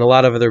Vee, and a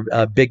lot of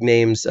other big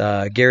names,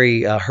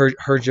 Gary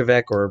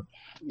Herjavec or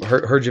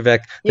Herjavec,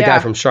 the guy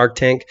from Shark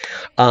Tank,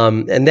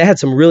 and they had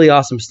some really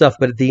awesome stuff.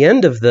 But at the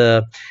end of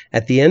the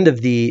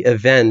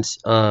event,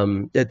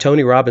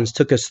 Tony Robbins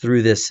took us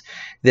through this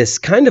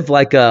kind of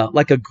like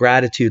a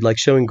gratitude, like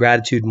showing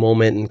gratitude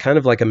moment, and kind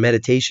of like a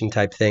meditation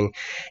type thing.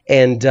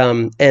 And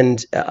I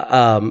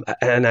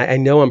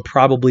know I'm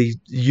probably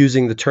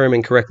using the term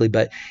incorrectly,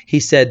 but he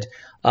said,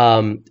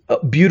 a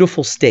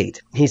beautiful state.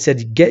 He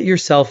said, get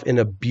yourself in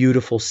a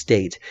beautiful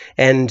state.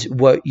 And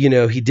what,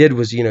 he did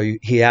was,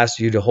 he asked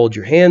you to hold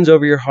your hands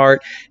over your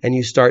heart, and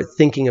you start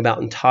thinking about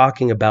and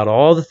talking about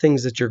all the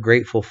things that you're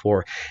grateful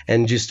for,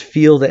 and just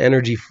feel the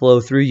energy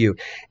flow through you.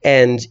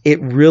 And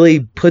it really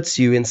puts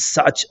you in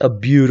such a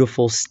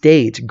beautiful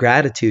state.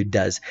 Gratitude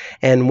does.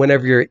 And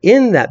whenever you're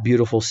in that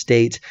beautiful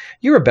state,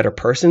 you're a better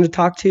person to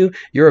talk to.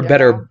 You're a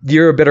better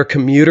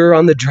commuter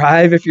on the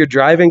drive if you're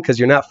driving, because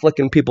you're not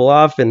flicking people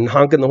off and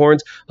honking the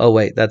horns. Oh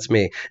wait, that's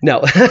me.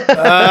 No, but,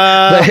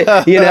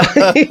 I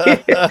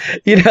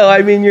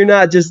mean, you're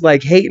not just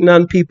like hating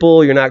on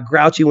people. You're not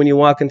grouchy when you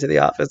walk into the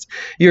office.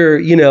 You're,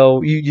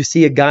 you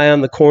see a guy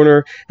on the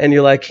corner and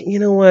you're like, you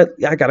know what?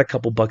 I got a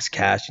couple bucks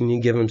cash, and you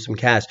give him some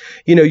cash.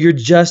 You're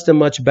just a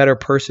much better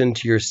person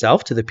to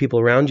yourself, to the people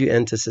around you,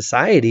 and to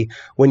society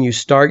when you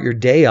start your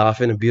day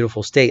off in a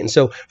beautiful state. And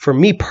so for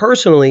me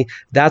personally,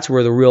 that's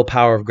where the real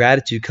power of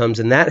gratitude comes.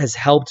 And that has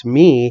helped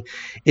me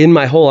in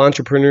my whole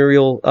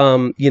entrepreneurial,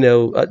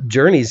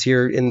 journeys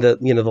here in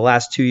the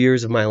last 2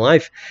 years of my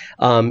life,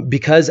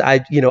 because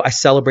I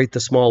celebrate the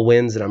small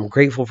wins, and I'm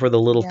grateful for the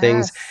little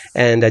things,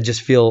 and I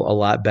just feel a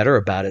lot better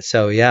about it.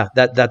 So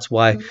that's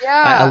why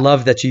I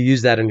love that you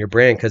use that in your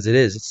brand, because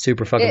it's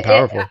super fucking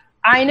powerful.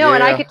 I know.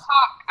 And I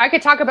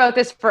could talk about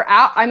this for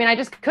I mean, I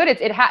just could.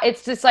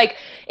 It's just like,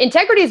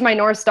 integrity is my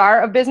North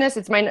Star of business.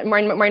 It's my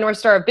North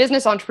Star of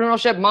business,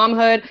 entrepreneurship,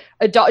 momhood,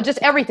 adult, just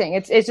everything.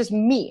 It's just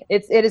me.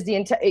 It is the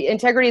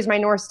integrity is my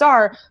North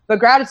Star, but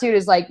gratitude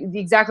is like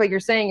exactly like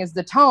you're saying, is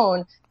the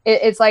tone.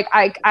 It's like,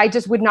 I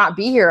just would not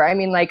be here. I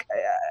mean, like,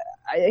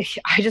 I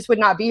just would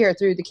not be here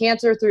through the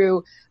cancer,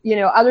 through,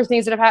 other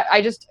things that I've had.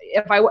 If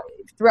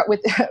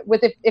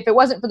it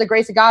wasn't for the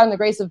grace of God and the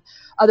grace of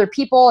other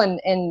people, and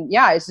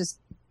it's just,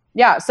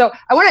 so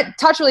I want to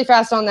touch really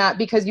fast on that,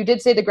 because you did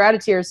say the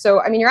gratitude.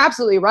 So, I mean, you're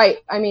absolutely right.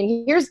 I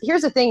mean, here's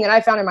the thing that I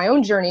found in my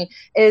own journey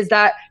is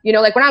that,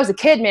 like when I was a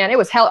kid, man, it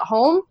was hell at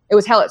home. It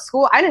was hell at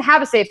school. I didn't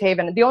have a safe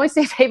haven. The only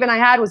safe haven I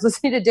had was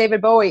listening to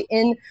David Bowie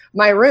in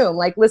my room,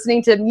 like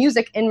listening to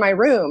music in my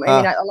room.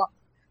 I mean,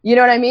 you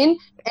know what I mean?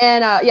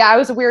 And I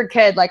was a weird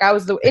kid. Like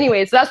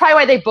anyways, so that's probably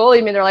why they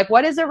bullied me. They're like,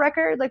 what is a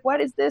record? Like, what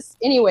is this?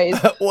 Anyways.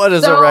 What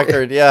is a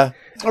record? Yeah.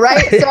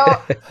 Right.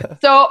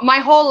 So my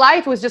whole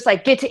life was just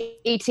like, get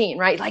to 18,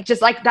 right? Like,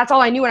 just like, that's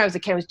all I knew when I was a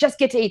kid was just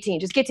get to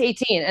 18, just get to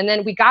 18. And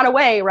then we got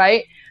away.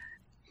 Right.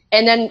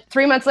 And then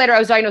 3 months later, I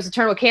was diagnosed with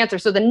terminal cancer.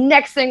 So the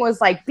next thing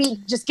was like, beat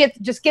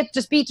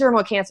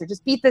terminal cancer,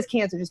 just beat this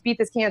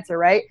cancer.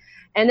 Right.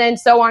 And then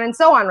so on and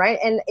so on. Right.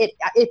 And it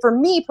for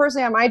me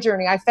personally on my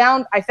journey, I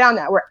found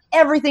that where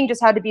everything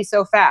just had to be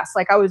so fast.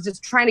 Like I was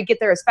just trying to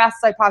get there as fast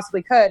as I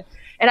possibly could.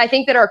 And I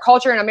think that our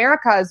culture in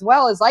America as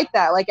well is like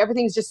that. Like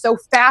everything's just so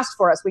fast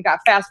for us. We got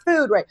fast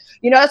food, right?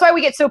 That's why we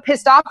get so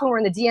pissed off when we're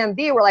in the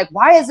DMV. We're like,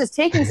 why is this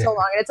taking so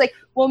long? And it's like,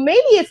 well, maybe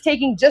it's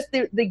taking just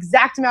the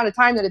exact amount of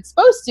time that it's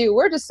supposed to.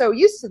 We're just so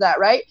used to that,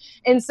 right?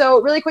 And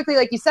so really quickly,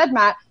 like you said,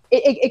 Matt,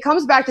 it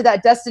comes back to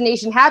that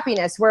destination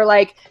happiness where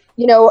like,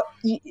 I'm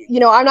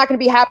not going to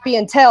be happy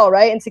until,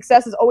 right? And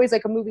success is always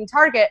like a moving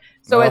target.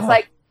 So It's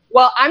like,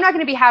 well, I'm not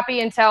going to be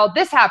happy until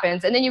this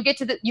happens. And then you get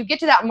to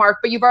that mark,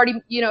 but you've already,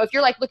 if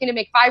you're like looking to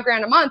make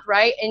 $5,000 a month,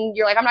 right? And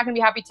you're like, I'm not going to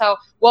be happy till,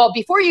 well,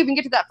 before you even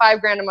get to that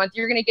 $5,000 a month,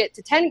 you're going to get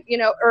to 10,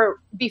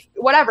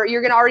 whatever. You're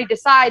going to already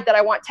decide that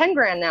I want 10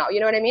 grand now. You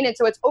know what I mean? And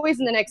so it's always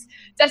in the next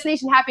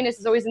destination. Happiness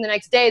is always in the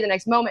next day, the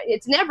next moment.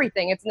 It's in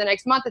everything. It's in the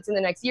next month. It's in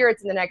the next year.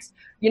 It's in the next,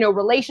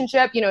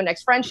 relationship,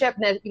 next friendship,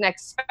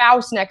 next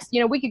spouse, next,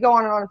 we could go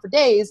on and on for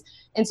days.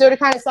 And so to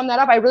kind of sum that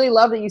up, I really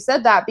love that you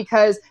said that,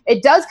 because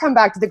it does come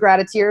back to the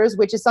gratitude,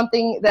 which is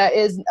something that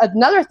is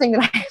another thing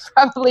that I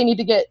probably need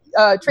to get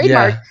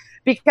trademarked,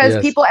 because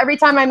people, every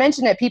time I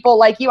mention it, people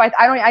like you, I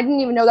didn't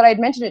even know that I had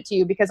mentioned it to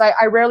you, because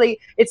I rarely,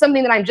 it's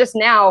something that I'm just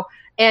now.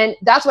 And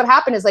that's what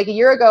happened is like a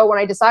year ago when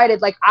I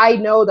decided, like, I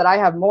know that I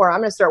have more,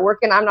 I'm going to start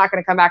working. I'm not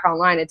going to come back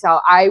online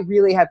until I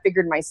really have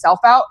figured myself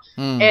out.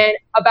 And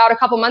about a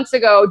couple months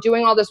ago,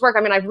 doing all this work,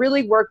 I mean, I've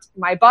really worked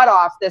my butt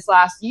off this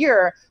last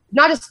year,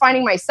 not just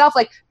finding myself.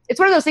 Like, it's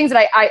one of those things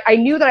that I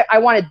knew that I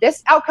wanted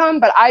this outcome,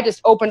 but I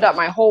just opened up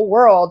my whole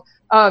world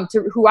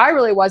to who I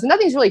really was. And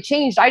nothing's really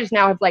changed. I just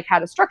now have like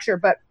had a structure.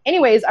 But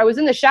anyways, I was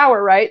in the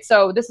shower, right?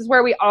 So this is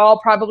where we all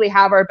probably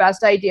have our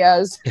best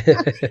ideas,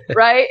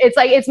 right? It's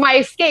like, it's my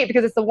escape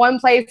because it's the one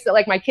place that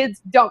like my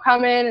kids don't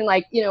come in and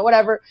like, you know,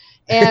 whatever.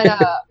 And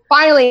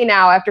finally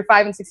now after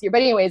 5 and 6 years,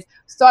 but anyways,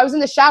 so I was in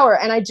the shower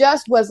and I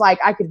just was like,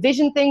 I could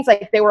vision things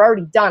like they were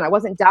already done. I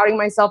wasn't doubting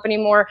myself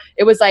anymore.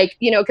 It was like,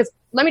 you know, because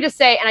let me just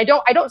say, and I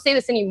don't say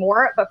this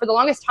anymore, but for the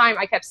longest time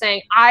I kept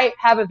saying, I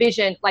have a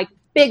vision like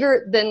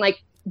bigger than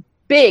like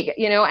big,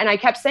 you know, and I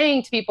kept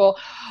saying to people,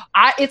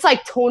 it's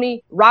like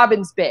Tony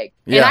Robbins big.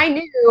 Yeah. And I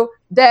knew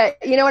that,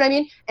 you know what I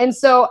mean? And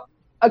so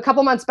a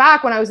couple months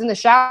back when I was in the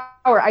shower,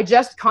 I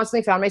just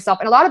constantly found myself,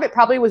 and a lot of it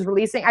probably was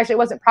releasing. Actually, it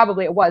wasn't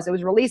probably, it was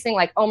releasing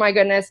like, oh my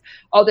goodness,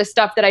 all this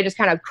stuff that I just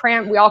kind of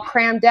we all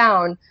crammed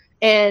down.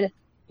 And,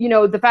 you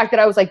know, the fact that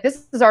I was like,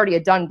 this is already a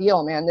done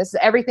deal, man. This is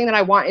everything that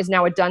I want is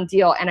now a done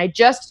deal. And I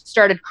just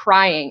started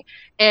crying.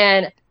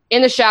 And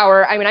in the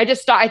shower, I mean, I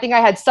just stopped. I think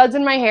I had suds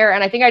in my hair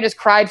and I think I just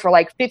cried for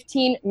like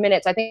 15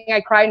 minutes. I think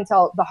I cried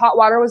until the hot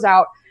water was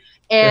out.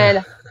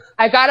 And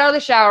I got out of the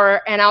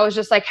shower and I was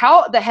just like,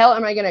 how the hell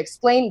am I going to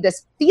explain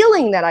this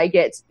feeling that I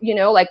get? You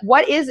know, like,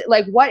 what is it?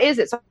 Like, what is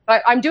it? So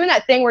I'm doing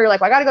that thing where you're like,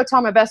 well, I got to go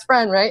tell my best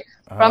friend, right?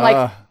 But I'm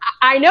like,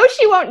 I know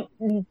she won't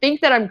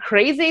think that I'm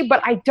crazy, but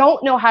I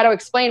don't know how to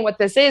explain what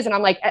this is. And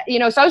I'm like, you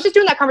know, so I was just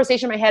doing that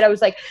conversation in my head. I was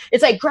like,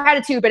 it's like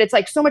gratitude, but it's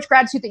like so much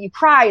gratitude that you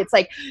cry. It's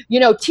like, you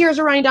know, tears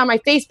are running down my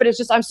face, but it's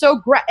just, I'm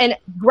so and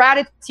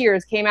gratitude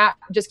tears came out.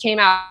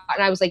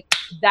 And I was like,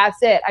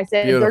 that's it. I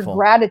said, they're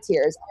gratitude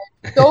tears.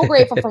 I'm so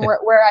grateful from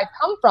where I've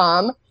come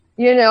from.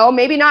 You know,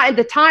 maybe not at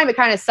the time, it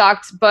kind of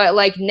sucked, but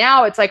like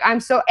now it's like,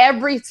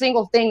 every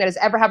single thing that has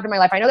ever happened in my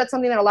life. I know that's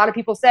something that a lot of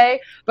people say,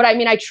 but I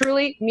mean, I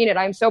truly mean it.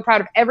 I'm so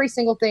proud of every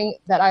single thing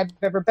that I've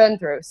ever been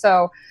through.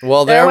 So,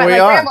 well, there we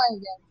are.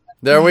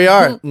 There we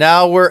are.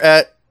 Now we're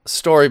at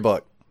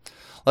Storybook.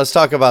 Let's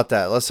talk about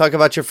that. Let's talk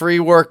about your free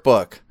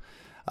workbook.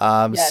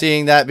 Yes.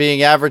 Seeing that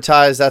being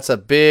advertised, that's a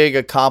big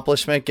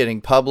accomplishment,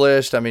 getting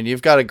published. I mean,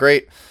 you've got a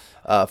great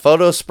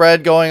photo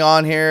spread going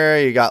on here.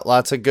 You got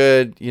lots of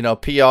good, you know,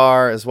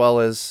 PR as well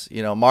as,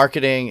 you know,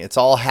 marketing. It's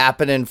all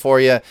happening for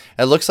you.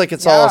 It looks like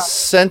it's all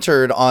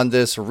centered on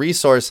this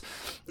resource.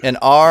 And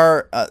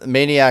our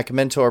Maniac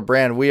Mentor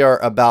brand, we are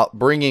about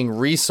bringing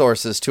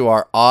resources to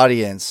our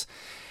audience.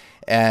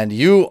 And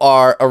you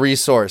are a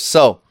resource.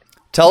 So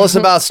tell us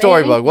about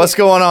Storybook. What's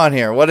going on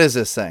here? What is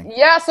this thing?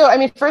 Yeah. So, I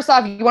mean, first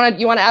off, you want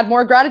to add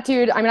more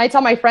gratitude. I mean, I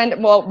tell my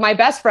friend, well, my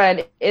best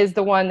friend is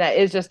the one that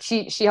is just,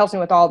 she helps me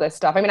with all this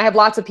stuff. I mean, I have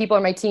lots of people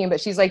on my team, but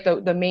she's like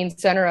the main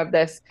center of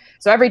this.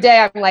 So every day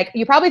I'm like,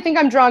 you probably think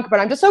I'm drunk, but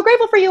I'm just so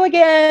grateful for you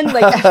again.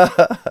 Like,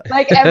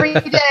 like every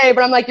day,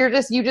 but I'm like,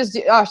 oh,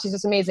 she's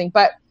just amazing.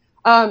 But,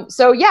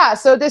 so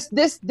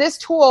this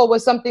tool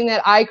was something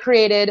that I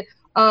created.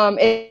 I'm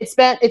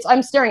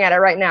staring at it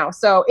right now.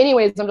 So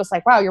anyways, I'm just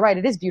like, wow, you're right.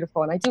 It is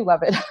beautiful. And I do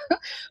love it.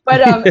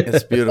 But,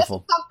 it's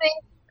beautiful.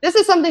 This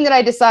is something that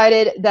I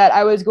decided that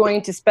I was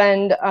going to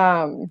spend,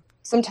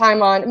 some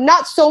time on,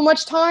 not so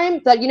much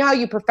time that, you know, how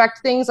you perfect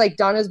things, like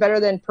done is better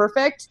than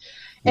perfect.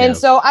 And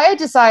so I had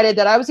decided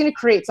that I was going to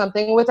create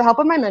something with the help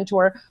of my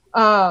mentor,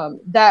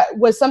 that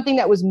was something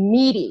that was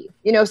meaty,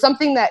 you know,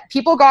 something that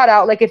people got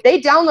out. Like if they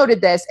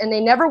downloaded this and they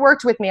never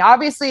worked with me,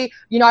 obviously,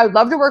 you know, I would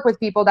love to work with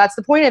people. That's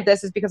the point of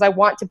this, is because I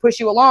want to push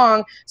you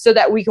along so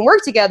that we can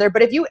work together.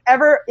 But if you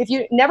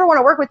never want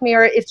to work with me,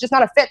 or it's just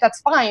not a fit,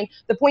 that's fine.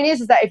 The point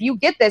is that if you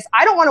get this,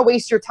 I don't want to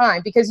waste your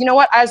time, because you know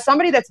what, as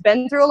somebody that's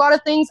been through a lot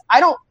of things,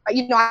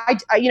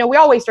 we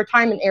all waste our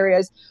time in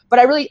areas, but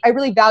I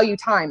really value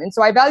time. And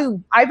so I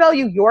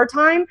value your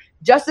time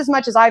just as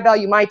much as I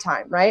value my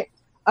time. Right.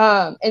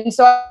 And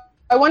so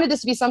I wanted this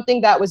to be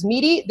something that was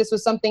meaty. This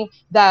was something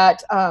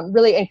that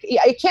really,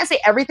 I can't say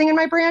everything in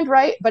my brand,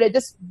 right? But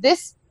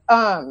this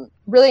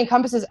really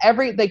encompasses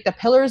the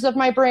pillars of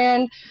my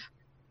brand.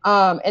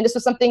 And this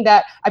was something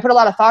that I put a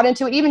lot of thought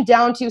into it, even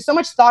down to so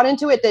much thought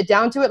into it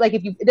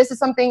like this is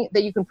something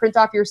that you can print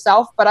off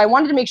yourself, but I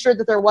wanted to make sure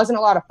that there wasn't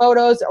a lot of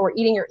photos or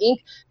eating your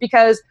ink,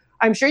 because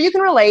I'm sure you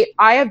can relate.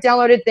 I have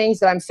downloaded things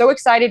that I'm so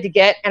excited to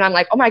get, and I'm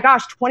like, oh my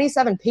gosh,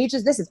 27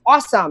 pages. This is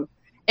awesome.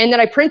 And then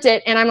I print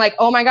it and I'm like,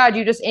 oh my God,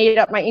 you just ate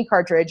up my ink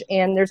cartridge.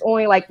 And there's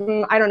only like,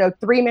 3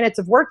 minutes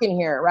of work in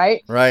here.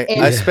 Right. Right.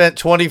 And I spent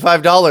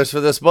 $25 for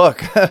this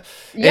book.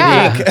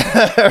 Yeah.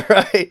 Ink.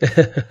 Right.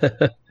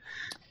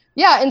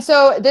 Yeah. And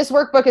so this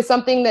workbook is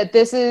something that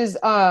this is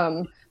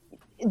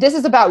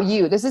about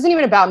you. This isn't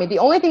even about me. The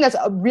only thing that's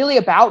really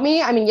about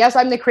me, I mean, yes,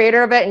 I'm the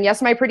creator of it, and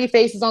yes, my pretty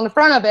face is on the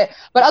front of it.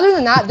 But other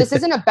than that, this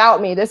isn't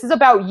about me. This is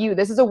about you.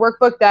 This is a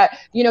workbook that,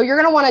 you know, you're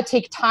going to want to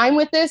take time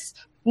with this.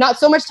 Not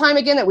so much time,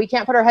 again, that we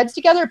can't put our heads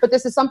together, but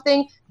this is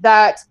something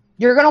that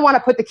you're going to want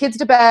to put the kids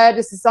to bed.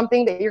 This is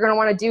something that you're going to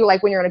want to do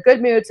like when you're in a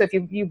good mood. So if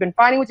you've been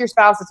fighting with your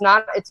spouse, it's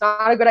not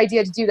a good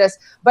idea to do this,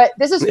 but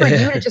this is for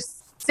you to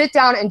just sit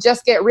down and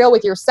just get real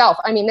with yourself.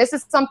 I mean, this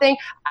is something,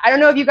 I don't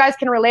know if you guys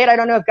can relate. I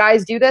don't know if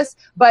guys do this,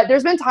 but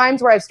there's been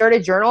times where I've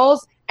started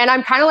journals And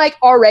I'm kind of like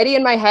already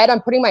in my head, I'm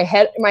putting my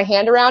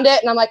hand around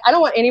it. And I'm like, I don't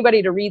want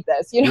anybody to read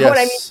this. You know what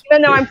I mean?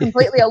 Even though I'm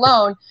completely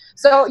alone.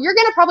 So you're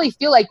going to probably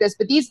feel like this,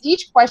 but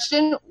each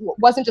question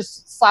wasn't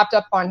just slapped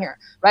up on here,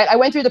 right? I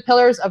went through the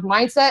pillars of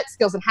mindset,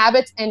 skills and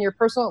habits, and your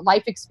personal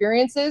life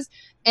experiences.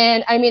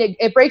 And I mean,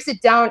 it breaks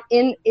it down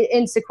in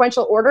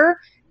sequential order.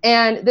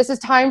 And this is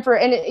time for,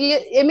 and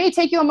it may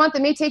take you a month.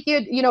 It may take you,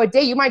 a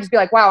day. You might just be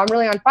like, wow, I'm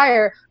really on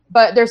fire.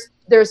 But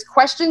there's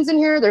questions in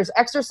here. There's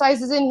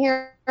exercises in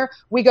here.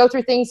 We go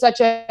through things such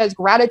as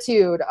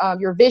gratitude,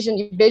 your vision.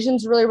 Your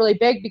vision's really, really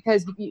big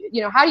because,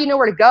 how do you know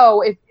where to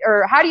go?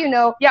 How do you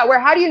know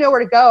where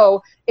to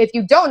go if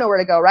you don't know where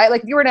to go, right?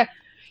 Like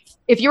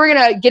if you were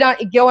gonna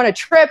go on a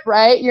trip,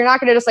 right? You're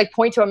not gonna just like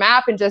point to a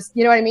map and just,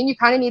 you know what I mean? You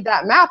kind of need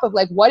that map of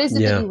like, what is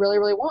it that you really,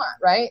 really want,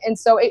 right? And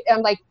so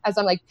I'm like, as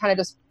I'm like kind of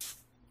just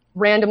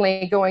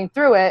randomly going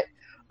through it,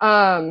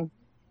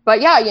 but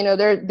yeah,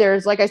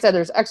 there's, like I said,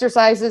 there's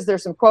exercises,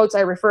 there's some quotes. I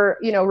refer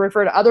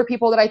to other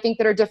people that I think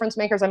that are difference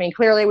makers. I mean,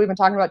 clearly we've been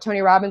talking about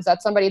Tony Robbins.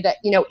 That's somebody that,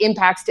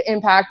 impacts to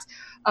impact.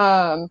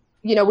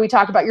 We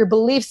talk about your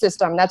belief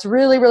system. That's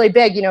really, really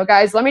big.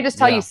 Guys, let me just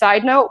tell you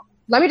side note.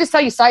 When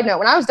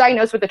I was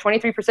diagnosed with a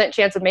 23%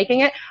 chance of making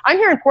it, I'm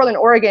here in Portland,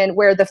 Oregon,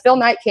 where the Phil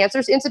Knight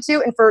Cancer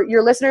Institute, and for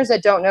your listeners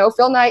that don't know,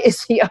 Phil Knight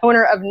is the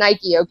owner of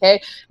Nike, okay?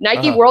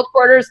 Nike World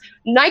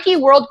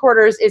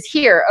Quarters is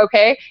here,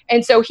 okay?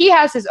 And so he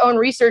has his own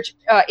research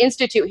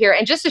institute here.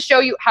 And just to show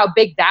you how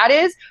big that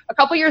is, a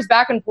couple years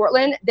back in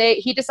Portland,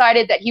 he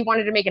decided that he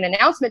wanted to make an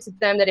announcement to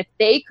them that if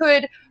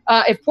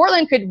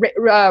Portland could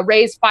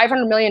raise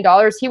 $500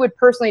 million, he would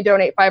personally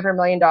donate $500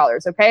 million,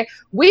 okay?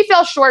 We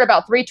fell short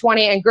about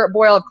 320, and Gert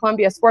Boyle of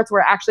Columbia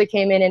Sportswear actually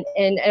came in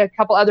and a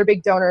couple other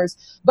big donors.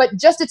 But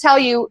just to tell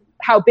you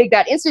how big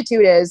that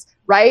institute is,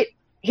 right?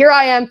 Here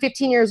I am,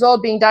 15 years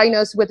old, being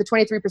diagnosed with a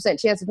 23%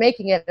 chance of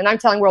making it, and I'm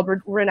telling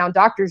world-renowned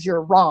doctors,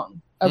 you're wrong,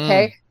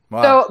 okay?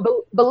 Wow.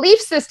 So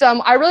belief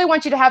system, I really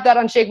want you to have that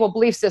unshakable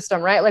belief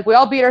system, right? Like we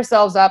all beat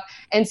ourselves up.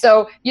 And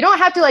so you don't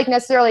have to like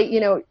necessarily,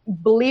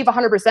 believe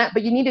 100%,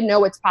 but you need to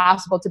know it's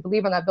possible to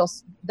believe on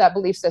that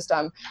belief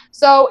system.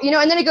 So,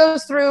 and then it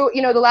goes through,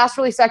 the last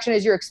really section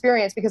is your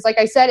experience, because like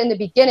I said in the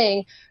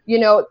beginning,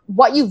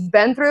 what you've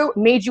been through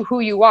made you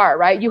who you are,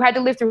 right? You had to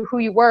live through who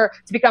you were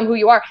to become who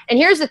you are. And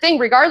here's the thing,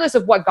 regardless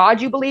of what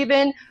God you believe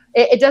in,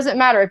 it doesn't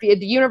matter if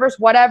the universe,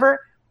 whatever.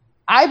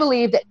 I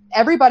believe that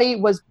everybody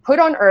was put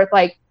on earth,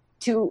 like,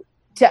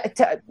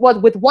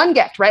 with one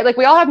gift, right? Like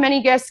we all have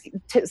many gifts,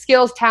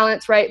 skills,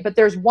 talents, right? But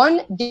there's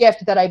one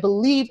gift that I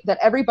believe that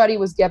everybody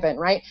was given,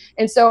 right?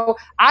 And so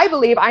I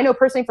know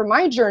personally from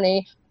my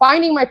journey,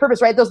 finding my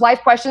purpose, right? Those life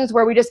questions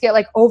where we just get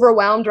like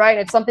overwhelmed, right? And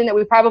it's something that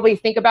we probably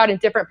think about in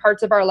different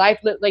parts of our life,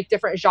 like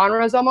different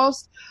genres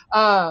almost.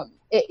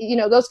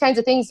 Those kinds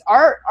of things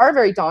are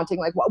very daunting.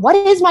 Like, what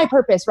is my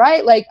purpose,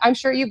 right? Like, I'm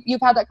sure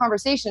you've had that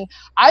conversation.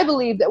 I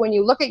believe that when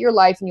you look at your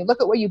life and you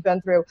look at what you've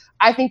been through,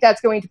 I think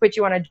that's going to put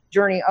you on a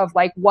journey of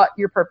like what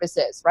your purpose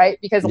is, right?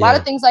 Because a lot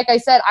of things, like I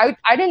said,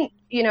 I didn't,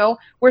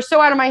 were so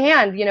out of my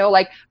hand,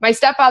 like my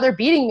stepfather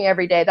beating me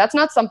every day. That's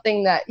not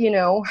something that,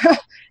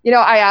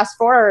 I asked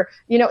for, or,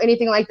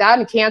 anything like that,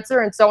 and cancer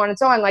and so on and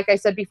so on. Like I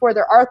said before,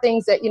 there are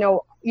things that,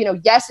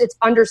 yes, it's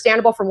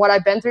understandable from what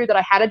I've been through that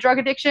I had a drug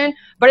addiction,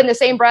 but in the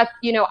same breath,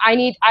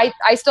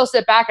 I still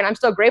sit back and I'm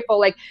still grateful.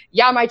 Like,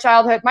 yeah, my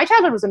childhood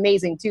was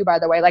amazing too, by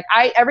the way. Like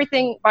I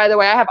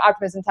have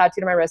optimism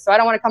tattooed on my wrist, so I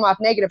don't want to come off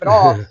negative at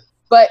all,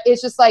 but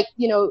it's just like,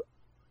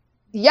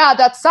 yeah,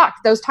 that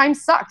sucked. Those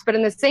times sucked. But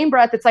in the same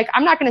breath, it's like,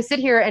 I'm not going to sit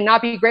here and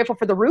not be grateful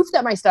for the roof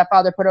that my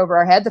stepfather put over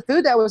our head, the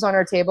food that was on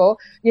our table,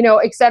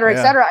 et cetera,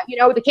 et cetera.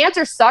 The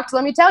cancer sucked,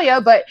 let me tell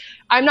you, but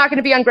I'm not going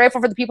to be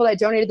ungrateful for the people that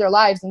donated their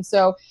lives. And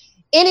so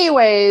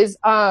anyways,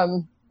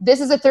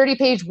 this is a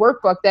 30-page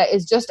workbook that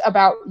is just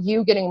about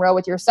you getting real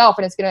with yourself.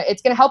 And it's going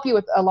to help you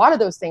with a lot of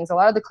those things, a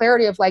lot of the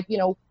clarity of like,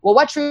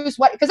 what truths,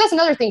 because that's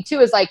another thing too,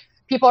 is like,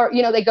 people are,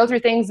 they go through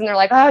things and they're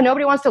like, oh,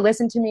 nobody wants to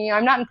listen to me.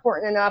 I'm not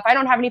important enough. I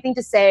don't have anything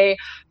to say,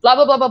 blah,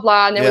 blah, blah, blah,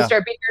 blah. And then we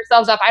start beating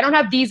ourselves up. I don't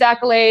have these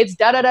accolades,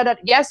 da, da, da, da.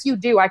 Yes, you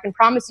do. I can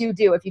promise you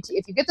do. If you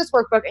get this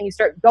workbook and you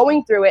start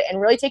going through it and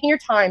really taking your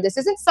time, this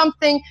isn't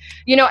something,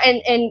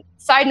 and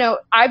side note,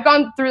 I've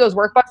gone through those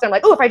workbooks and I'm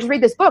like, oh, if I just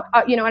read this book,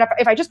 and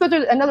if I just go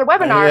through another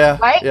webinar,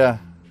 right? Yeah.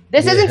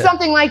 This isn't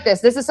something like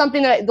this. This is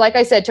something that, like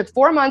I said, took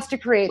 4 months to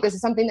create. This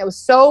is something that was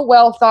so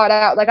well thought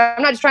out. Like,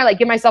 I'm not just trying to like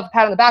give myself a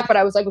pat on the back, but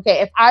I was like,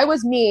 okay, if I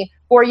was me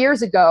 4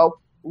 years ago,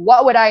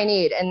 what would I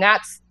need? And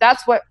that's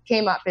what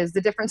came up, is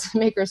the Difference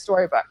Maker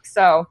storybook.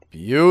 So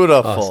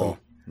beautiful. Awesome.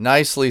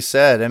 Nicely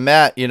said. And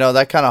Matt,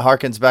 that kind of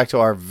harkens back to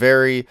our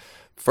very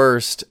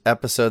first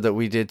episode that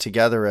we did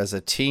together as a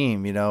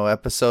team,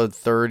 episode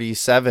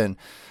 37.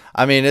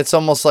 I mean, it's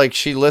almost like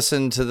she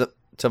listened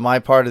to my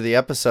part of the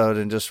episode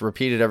and just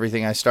repeated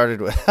everything I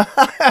started with.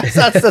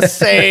 That's the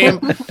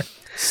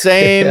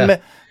same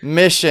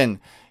mission,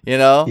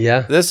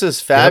 Yeah. This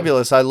is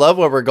fabulous. Yep. I love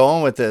where we're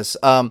going with this.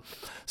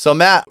 So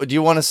Matt, do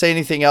you want to say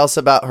anything else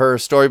about her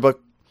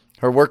storybook,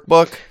 her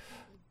workbook?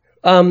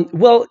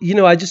 Well,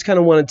 I just kind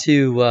of wanted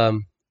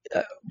to,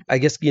 I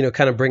guess,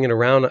 kind of bring it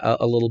around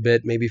a little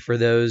bit, maybe for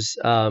those,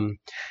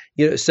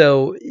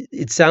 so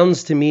it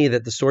sounds to me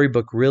that the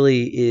storybook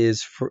really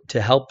is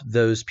to help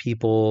those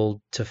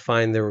people to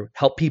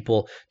help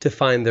people to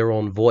find their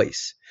own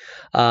voice,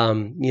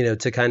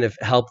 to kind of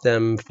help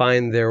them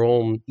find their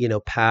own,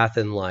 path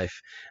in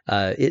life.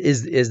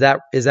 Is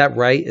that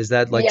right? Is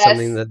that like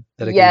something that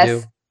I can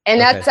do? And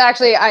that's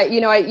actually,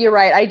 you're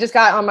right. I just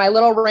got on my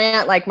little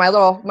rant, like my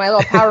little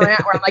power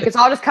rant where I'm like, it's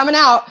all just coming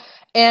out.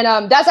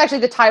 And that's actually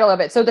the title of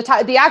it. So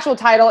the actual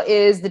title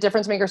is The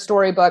Difference Maker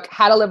Storybook,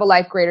 How to Live a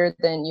Life Greater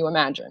Than You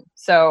Imagine.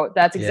 So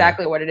that's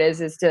exactly what it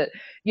is to,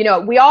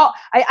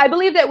 I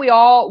believe that we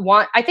all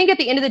want, I think at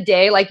the end of the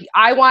day, like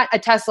I want a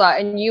Tesla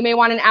and you may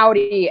want an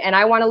Audi, and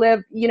I want to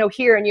live,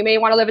 here, and you may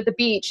want to live at the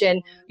beach,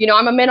 and,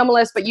 I'm a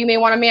minimalist, but you may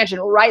want a mansion,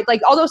 right?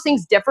 Like all those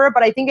things differ,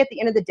 but I think at the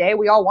end of the day,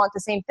 we all want the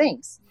same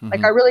things.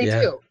 Like I really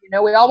do.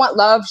 We all want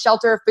love,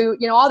 shelter,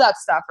 food, all that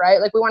stuff, right?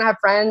 Like we want to have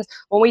friends.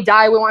 When we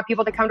die, we want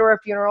people to come to our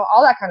funeral,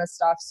 all that kind of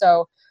stuff.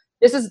 So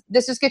this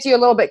just gets you a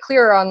little bit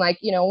clearer on like,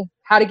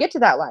 how to get to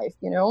that life,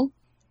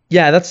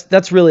 Yeah,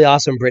 that's really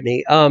awesome,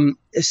 Brittany.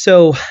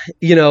 So,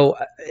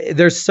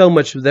 there's so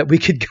much that we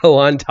could go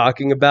on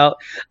talking about,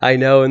 I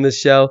know, in this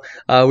show.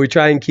 We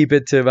try and keep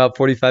it to about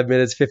 45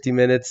 minutes, 50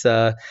 minutes,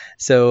 so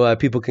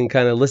people can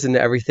kind of listen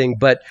to everything.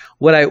 But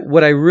what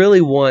I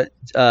really want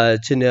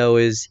to know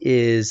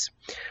is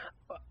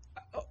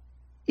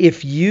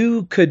if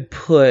you could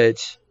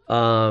put,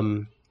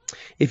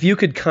 if you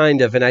could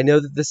kind of, and I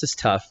know that this is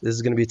tough, this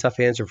is going to be a tough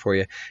answer for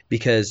you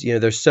because,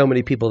 there's so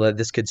many people that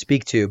this could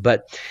speak to,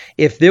 but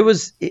if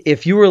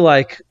you were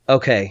like,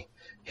 okay,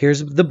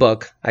 here's the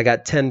book, I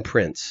got 10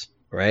 prints,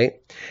 right?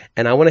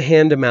 And I want to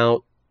hand them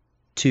out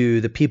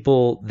to the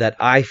people that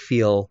I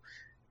feel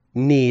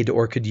need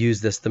or could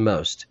use this the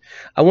most.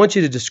 I want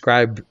you to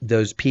describe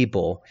those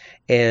people,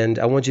 and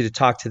I want you to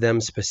talk to them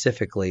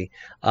specifically.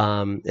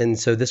 And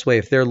so this way,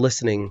 if they're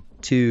listening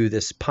to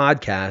this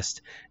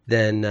podcast,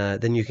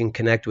 then you can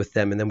connect with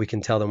them, and then we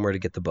can tell them where to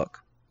get the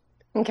book.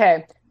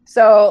 Okay.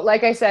 So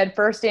like I said,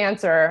 first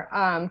answer,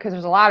 because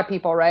there's a lot of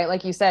people, right?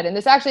 Like you said, and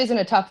this actually isn't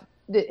it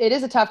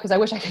is a tough, because I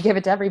wish I could give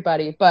it to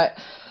everybody, but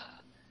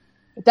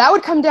that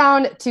would come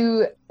down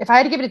to, if I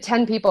had to give it to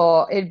 10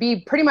 people, it'd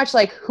be pretty much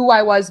like who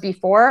I was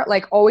before,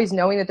 like always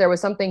knowing that there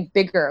was something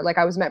bigger, like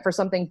I was meant for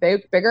something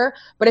bigger.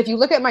 But if you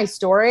look at my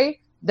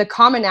story, the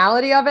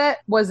commonality of it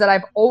was that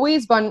I've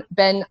always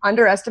been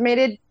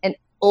underestimated and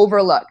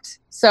overlooked.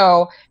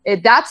 So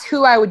that's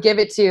who I would give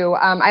it to.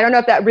 I don't know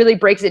if that really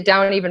breaks it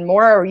down even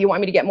more, or you want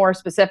me to get more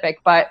specific,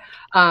 but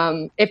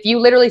if you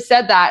literally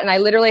said that and I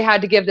literally had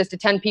to give this to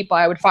 10 people,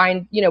 I would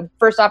find,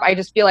 first off, I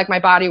just feel like my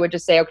body would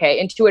just say, okay,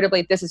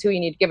 intuitively, this is who you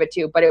need to give it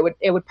to. But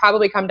it would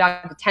probably come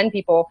down to 10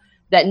 people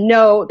that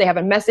know they have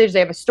a message, they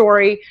have a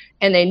story,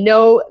 and they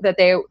know that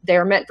they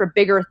are meant for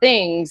bigger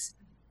things,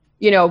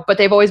 but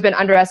they've always been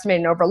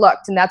underestimated and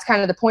overlooked. And that's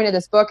kind of the point of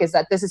this book, is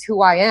that this is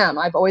who I am.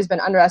 I've always been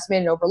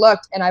underestimated and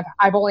overlooked. And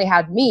I've only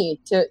had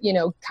me to,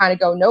 kind of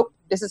go, nope,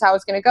 this is how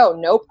it's going to go.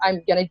 Nope,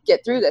 I'm going to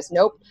get through this.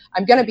 Nope,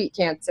 I'm going to beat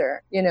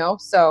cancer,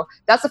 So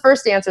that's the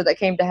first answer that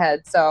came to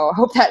head. So I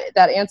hope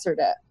that answered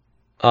it.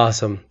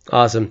 Awesome.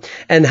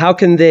 And how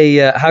can they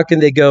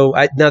go?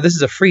 Now this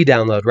is a free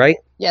download, right?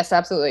 Yes,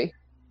 absolutely.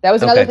 That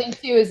was another thing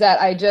too, is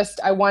that I just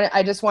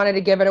wanted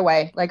to give it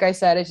away. Like I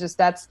said, it's just,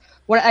 that's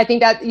what I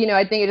think that,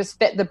 I think it just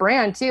fit the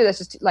brand too. That's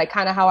just like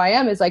kind of how I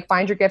am, is like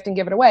find your gift and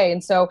give it away.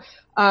 And so,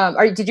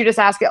 did you just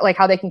ask it like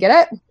how they can get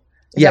it?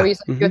 Is that what you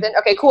said? Mm-hmm.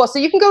 Okay, cool. So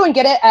you can go and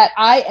get it at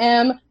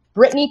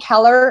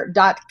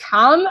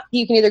IamBrittanyKeller.com.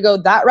 You can either go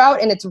that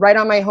route and it's right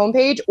on my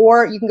homepage,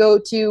 or you can go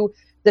to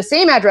the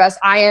same address,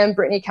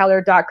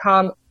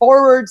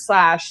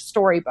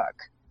 IamBrittanyKeller.com/storybook.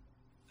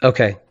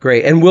 Okay,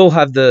 great. And we'll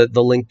have the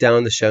link down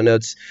in the show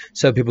notes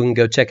so people can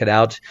go check it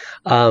out.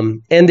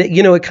 And,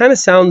 it kind of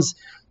sounds,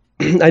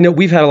 I know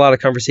we've had a lot of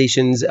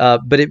conversations,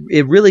 but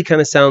it really kind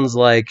of sounds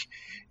like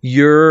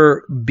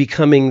you're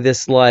becoming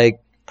this, like,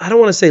 I don't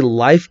want to say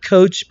life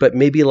coach, but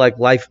maybe like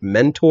life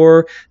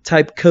mentor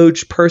type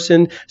coach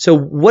person. So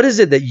what is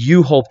it that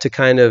you hope to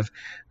kind of,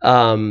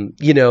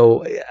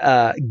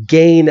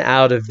 gain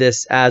out of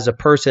this as a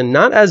person,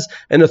 not as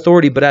an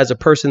authority, but as a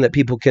person that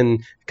people can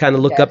kind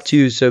of look up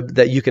to, so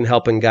that you can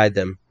help and guide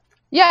them?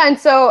 Yeah. And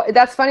so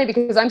that's funny,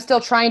 because I'm still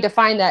trying to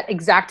find that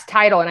exact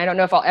title, and I don't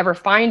know if I'll ever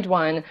find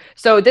one.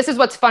 So this is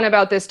what's fun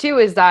about this too,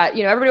 is that,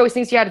 everybody always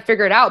thinks you had to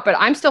figure it out, but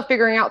I'm still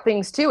figuring out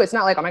things too. It's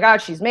not like, oh my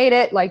God, she's made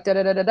it, like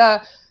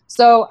da-da-da-da-da.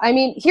 So, I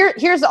mean,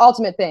 here's the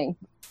ultimate thing.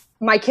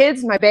 My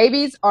kids, my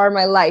babies are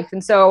my life.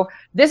 And so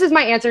this is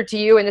my answer to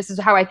you. And this is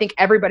how I think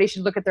everybody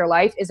should look at their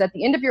life, is at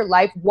the end of your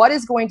life, what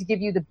is going to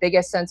give you the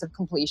biggest sense of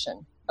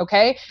completion?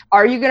 Okay.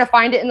 Are you going to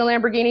find it in the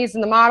Lamborghinis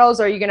and the models?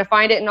 Are you going to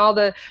find it in all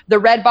the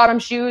red bottom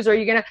shoes? Are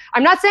you going to,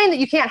 I'm not saying that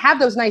you can't have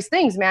those nice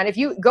things, man. If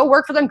you go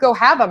work for them, go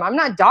have them. I'm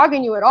not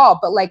dogging you at all,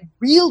 but like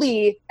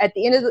really at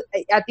the end of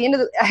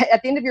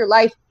your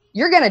life,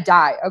 you're going to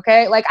die.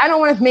 Okay. Like, I don't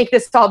want to make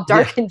this all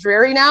dark and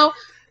dreary now.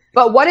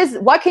 But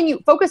what can you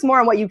focus more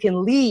on, what you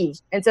can leave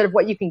instead of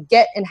what you can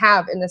get and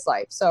have in this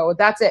life? So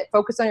that's it.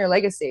 Focus on your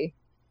legacy.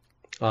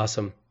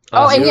 Awesome.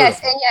 Oh, and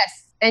Beautiful.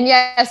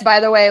 yes. By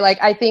the way, like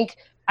I think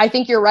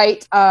you're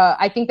right.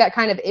 I think that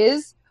kind of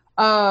is.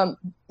 I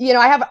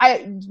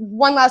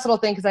one last little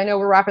thing, because I know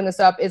we're wrapping this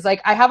up, is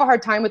like I have a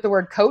hard time with the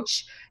word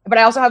coach, but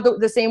I also have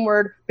the same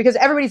word, because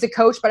everybody's a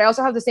coach, but I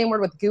also have the same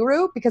word with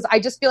guru, because I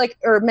just feel like,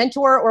 or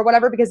mentor or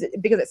whatever, because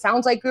it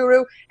sounds like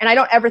guru, and I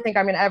don't ever think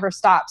I'm gonna ever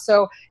stop.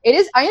 So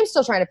I am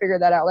still trying to figure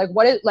that out. Like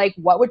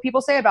what would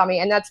people say about me?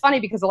 And that's funny,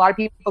 because a lot of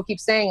people keep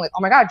saying like, oh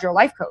my God, you're a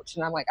life coach.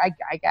 And I'm like,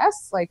 I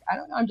guess, like, I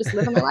don't know. I'm just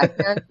living my life,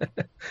 man.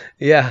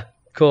 Yeah.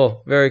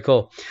 Cool. Very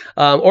cool.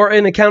 Or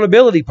an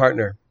accountability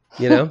partner.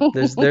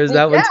 There's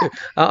that one too.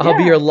 I'll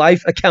be your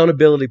life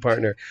accountability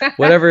partner,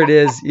 whatever it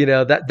is.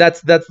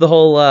 That's the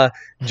whole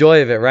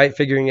joy of it, right?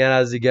 Figuring it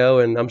out as you go,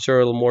 and I'm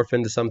sure it'll morph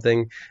into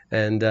something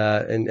and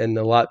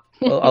a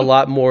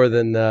lot more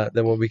than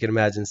what we can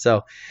imagine.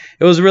 So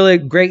it was really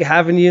great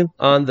having you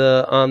on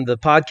the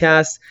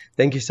podcast.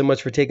 Thank you so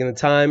much for taking the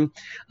time.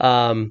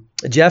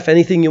 Jeff,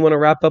 anything you want to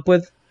wrap up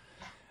with?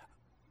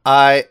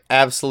 I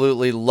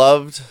absolutely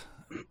loved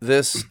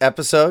this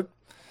episode.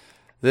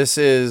 This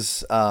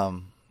is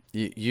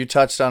you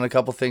touched on a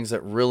couple things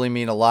that really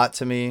mean a lot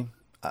to me.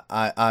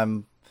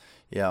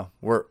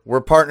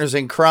 We're partners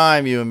in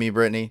crime, you and me,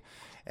 Brittany.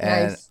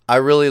 And nice. I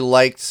really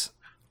liked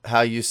how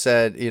you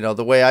said,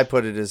 the way I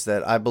put it is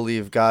that I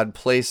believe God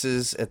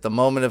places at the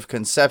moment of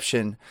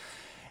conception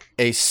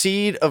a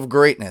seed of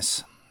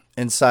greatness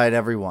inside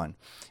everyone.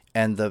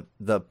 And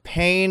the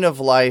pain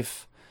of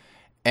life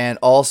and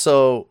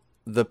also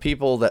the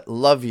people that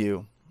love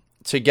you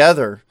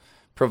together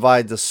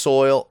provide the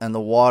soil and the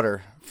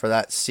water for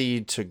that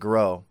seed to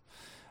grow.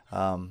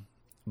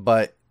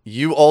 But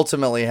you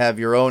ultimately have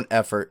your own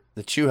effort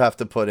that you have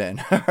to put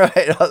in,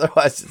 right?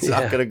 Otherwise it's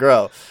not going to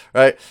grow,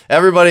 right?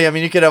 Everybody,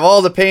 you could have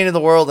all the pain in the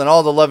world and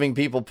all the loving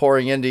people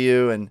pouring into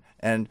you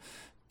and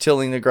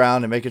tilling the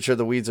ground and making sure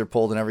the weeds are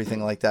pulled and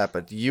everything like that.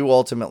 But you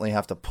ultimately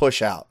have to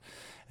push out,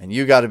 and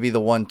you got to be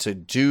the one to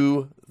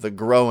do the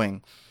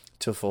growing,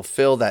 to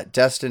fulfill that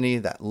destiny,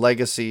 that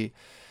legacy.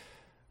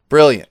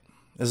 Brilliant.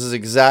 This is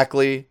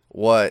exactly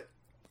what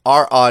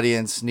our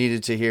audience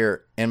needed to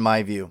hear, in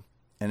my view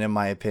and in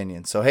my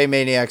opinion. So, hey,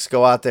 Maniacs,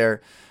 go out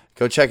there,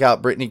 go check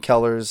out Brittany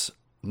Keller's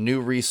new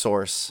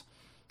resource,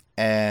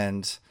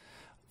 and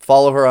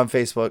follow her on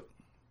Facebook,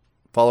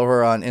 follow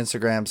her on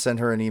Instagram, send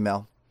her an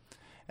email.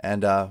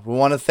 And we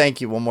want to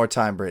thank you one more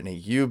time, Brittany.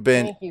 You've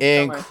been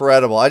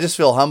incredible. I just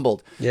feel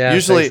humbled. Yeah,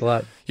 thanks a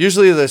lot.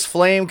 Usually there's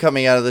flame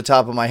coming out of the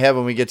top of my head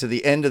when we get to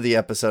the end of the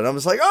episode. I'm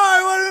just like,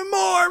 I want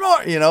more.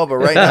 But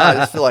right now I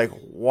just feel like,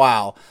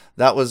 wow,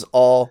 that was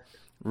all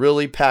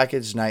really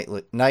packaged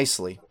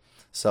nicely.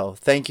 So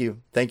thank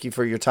you. Thank you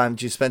for your time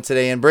that you spent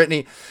today. And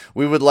Brittany,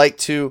 we would like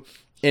to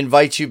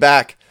invite you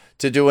back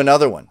to do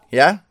another one.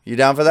 Yeah? You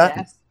down for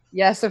that?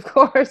 Yes, of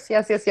course.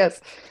 Yes.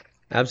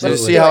 Absolutely.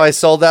 Did you see how I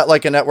sold that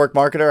like a network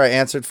marketer? I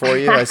answered for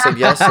you. I said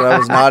yes, and I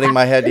was nodding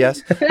my head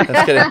yes.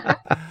 Just kidding.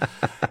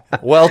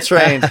 Well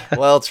trained,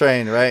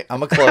 right?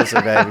 I'm a closer,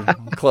 baby.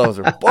 I'm a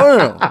closer.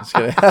 Boom. Just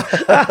kidding.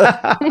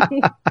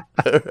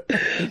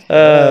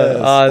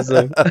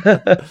 Awesome.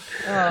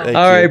 All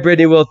right,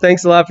 Brittany. Well,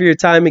 thanks a lot for your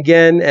time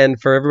again. And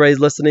for everybody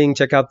listening,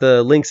 check out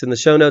the links in the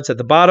show notes at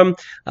the bottom.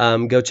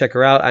 Go check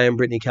her out.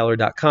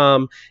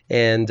 IamBrittanyKeller.com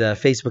and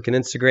Facebook and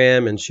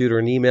Instagram, and shoot her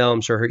an email.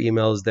 I'm sure her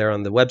email is there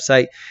on the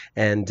website.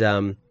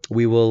 And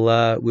we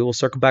will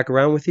circle back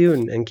around with you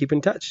and keep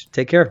in touch.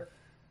 Take care.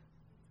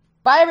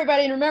 Bye,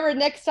 everybody. And remember,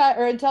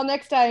 until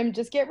next time,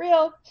 just get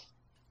real.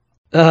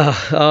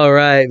 All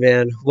right,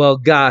 man. Well,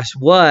 gosh,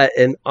 what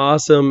an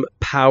awesome,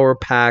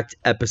 power-packed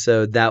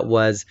episode that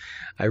was.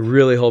 I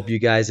really hope you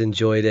guys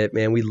enjoyed it,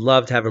 man. We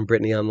loved having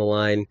Brittany on the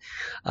line.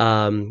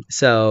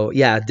 So,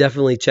 yeah,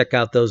 definitely check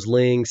out those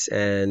links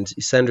and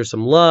send her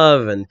some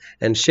love and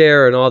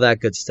share and all that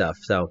good stuff.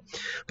 So,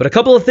 but a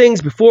couple of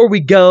things before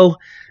we go.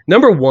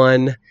 Number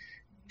one,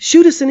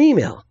 shoot us an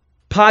email.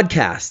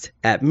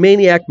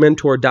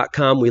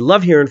 podcast@maniacmentor.com. We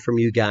love hearing from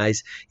you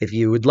guys. If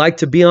you would like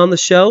to be on the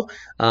show,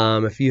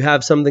 if you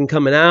have something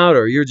coming out,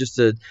 or you're just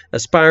an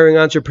aspiring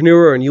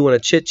entrepreneur and you want to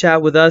chit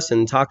chat with us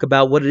and talk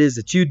about what it is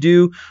that you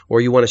do,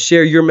 or you want to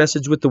share your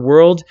message with the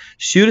world,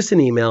 shoot us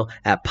an email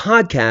at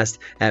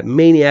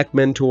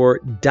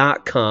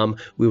podcast@maniacmentor.com.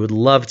 We would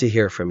love to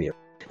hear from you.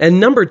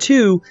 And number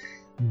two,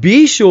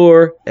 be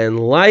sure and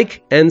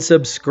like and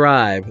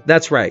subscribe.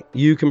 That's right.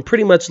 You can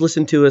pretty much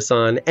listen to us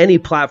on any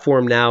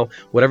platform now,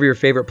 whatever your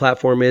favorite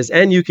platform is.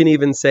 And you can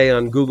even say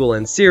on Google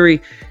and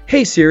Siri,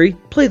 hey Siri,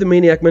 play the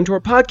Maniac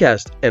Mentor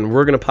podcast, and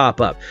we're going to pop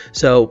up.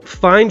 So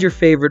find your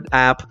favorite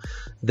app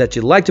that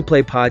you like to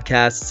play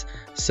podcasts,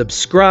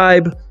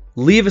 subscribe,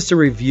 leave us a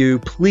review,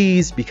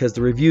 please, because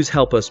the reviews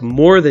help us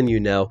more than you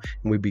know,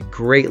 and we'd be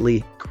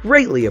greatly,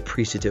 greatly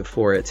appreciative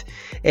for it.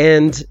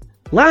 And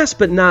last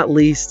but not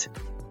least,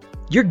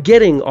 you're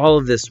getting all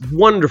of this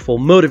wonderful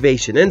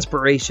motivation,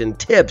 inspiration,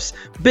 tips,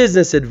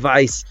 business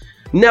advice,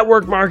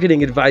 network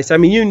marketing advice. I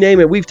mean, you name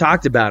it, we've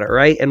talked about it,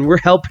 right? And we're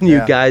helping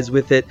you guys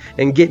with it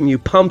and getting you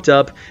pumped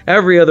up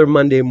every other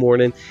Monday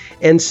morning.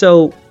 And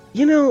so,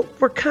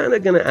 we're kind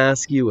of going to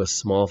ask you a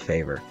small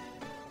favor.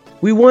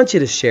 we want you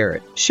to share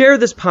it. Share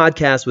this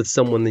podcast with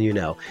someone that you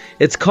know.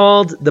 It's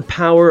called The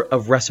Power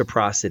of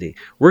Reciprocity.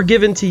 We're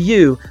given to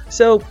you,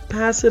 so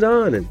pass it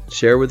on and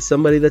share with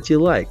somebody that you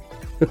like.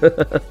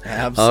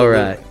 Absolutely. All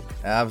right.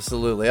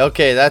 Absolutely.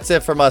 Okay, that's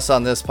it from us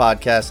on this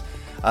podcast.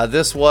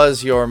 This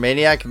was your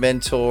Maniac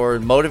Mentor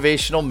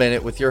Motivational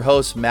Minute with your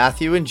hosts,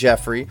 Matthew and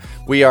Jeffrey.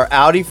 We are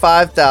Audi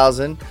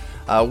 5000.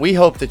 We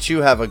hope that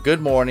you have a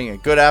good morning, a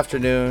good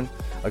afternoon,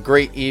 a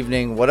great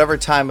evening, whatever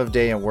time of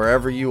day and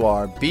wherever you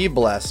are. Be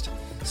blessed,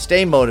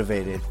 stay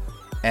motivated,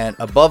 and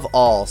above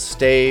all,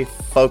 stay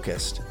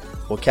focused.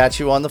 We'll catch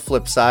you on the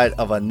flip side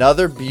of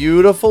another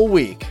beautiful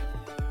week.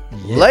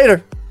 Yeah.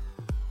 Later.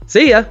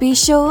 See ya. Be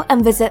sure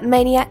and visit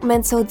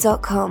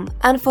maniacmentor.com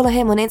and follow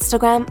him on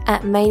Instagram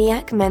at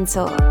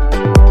maniacmentor.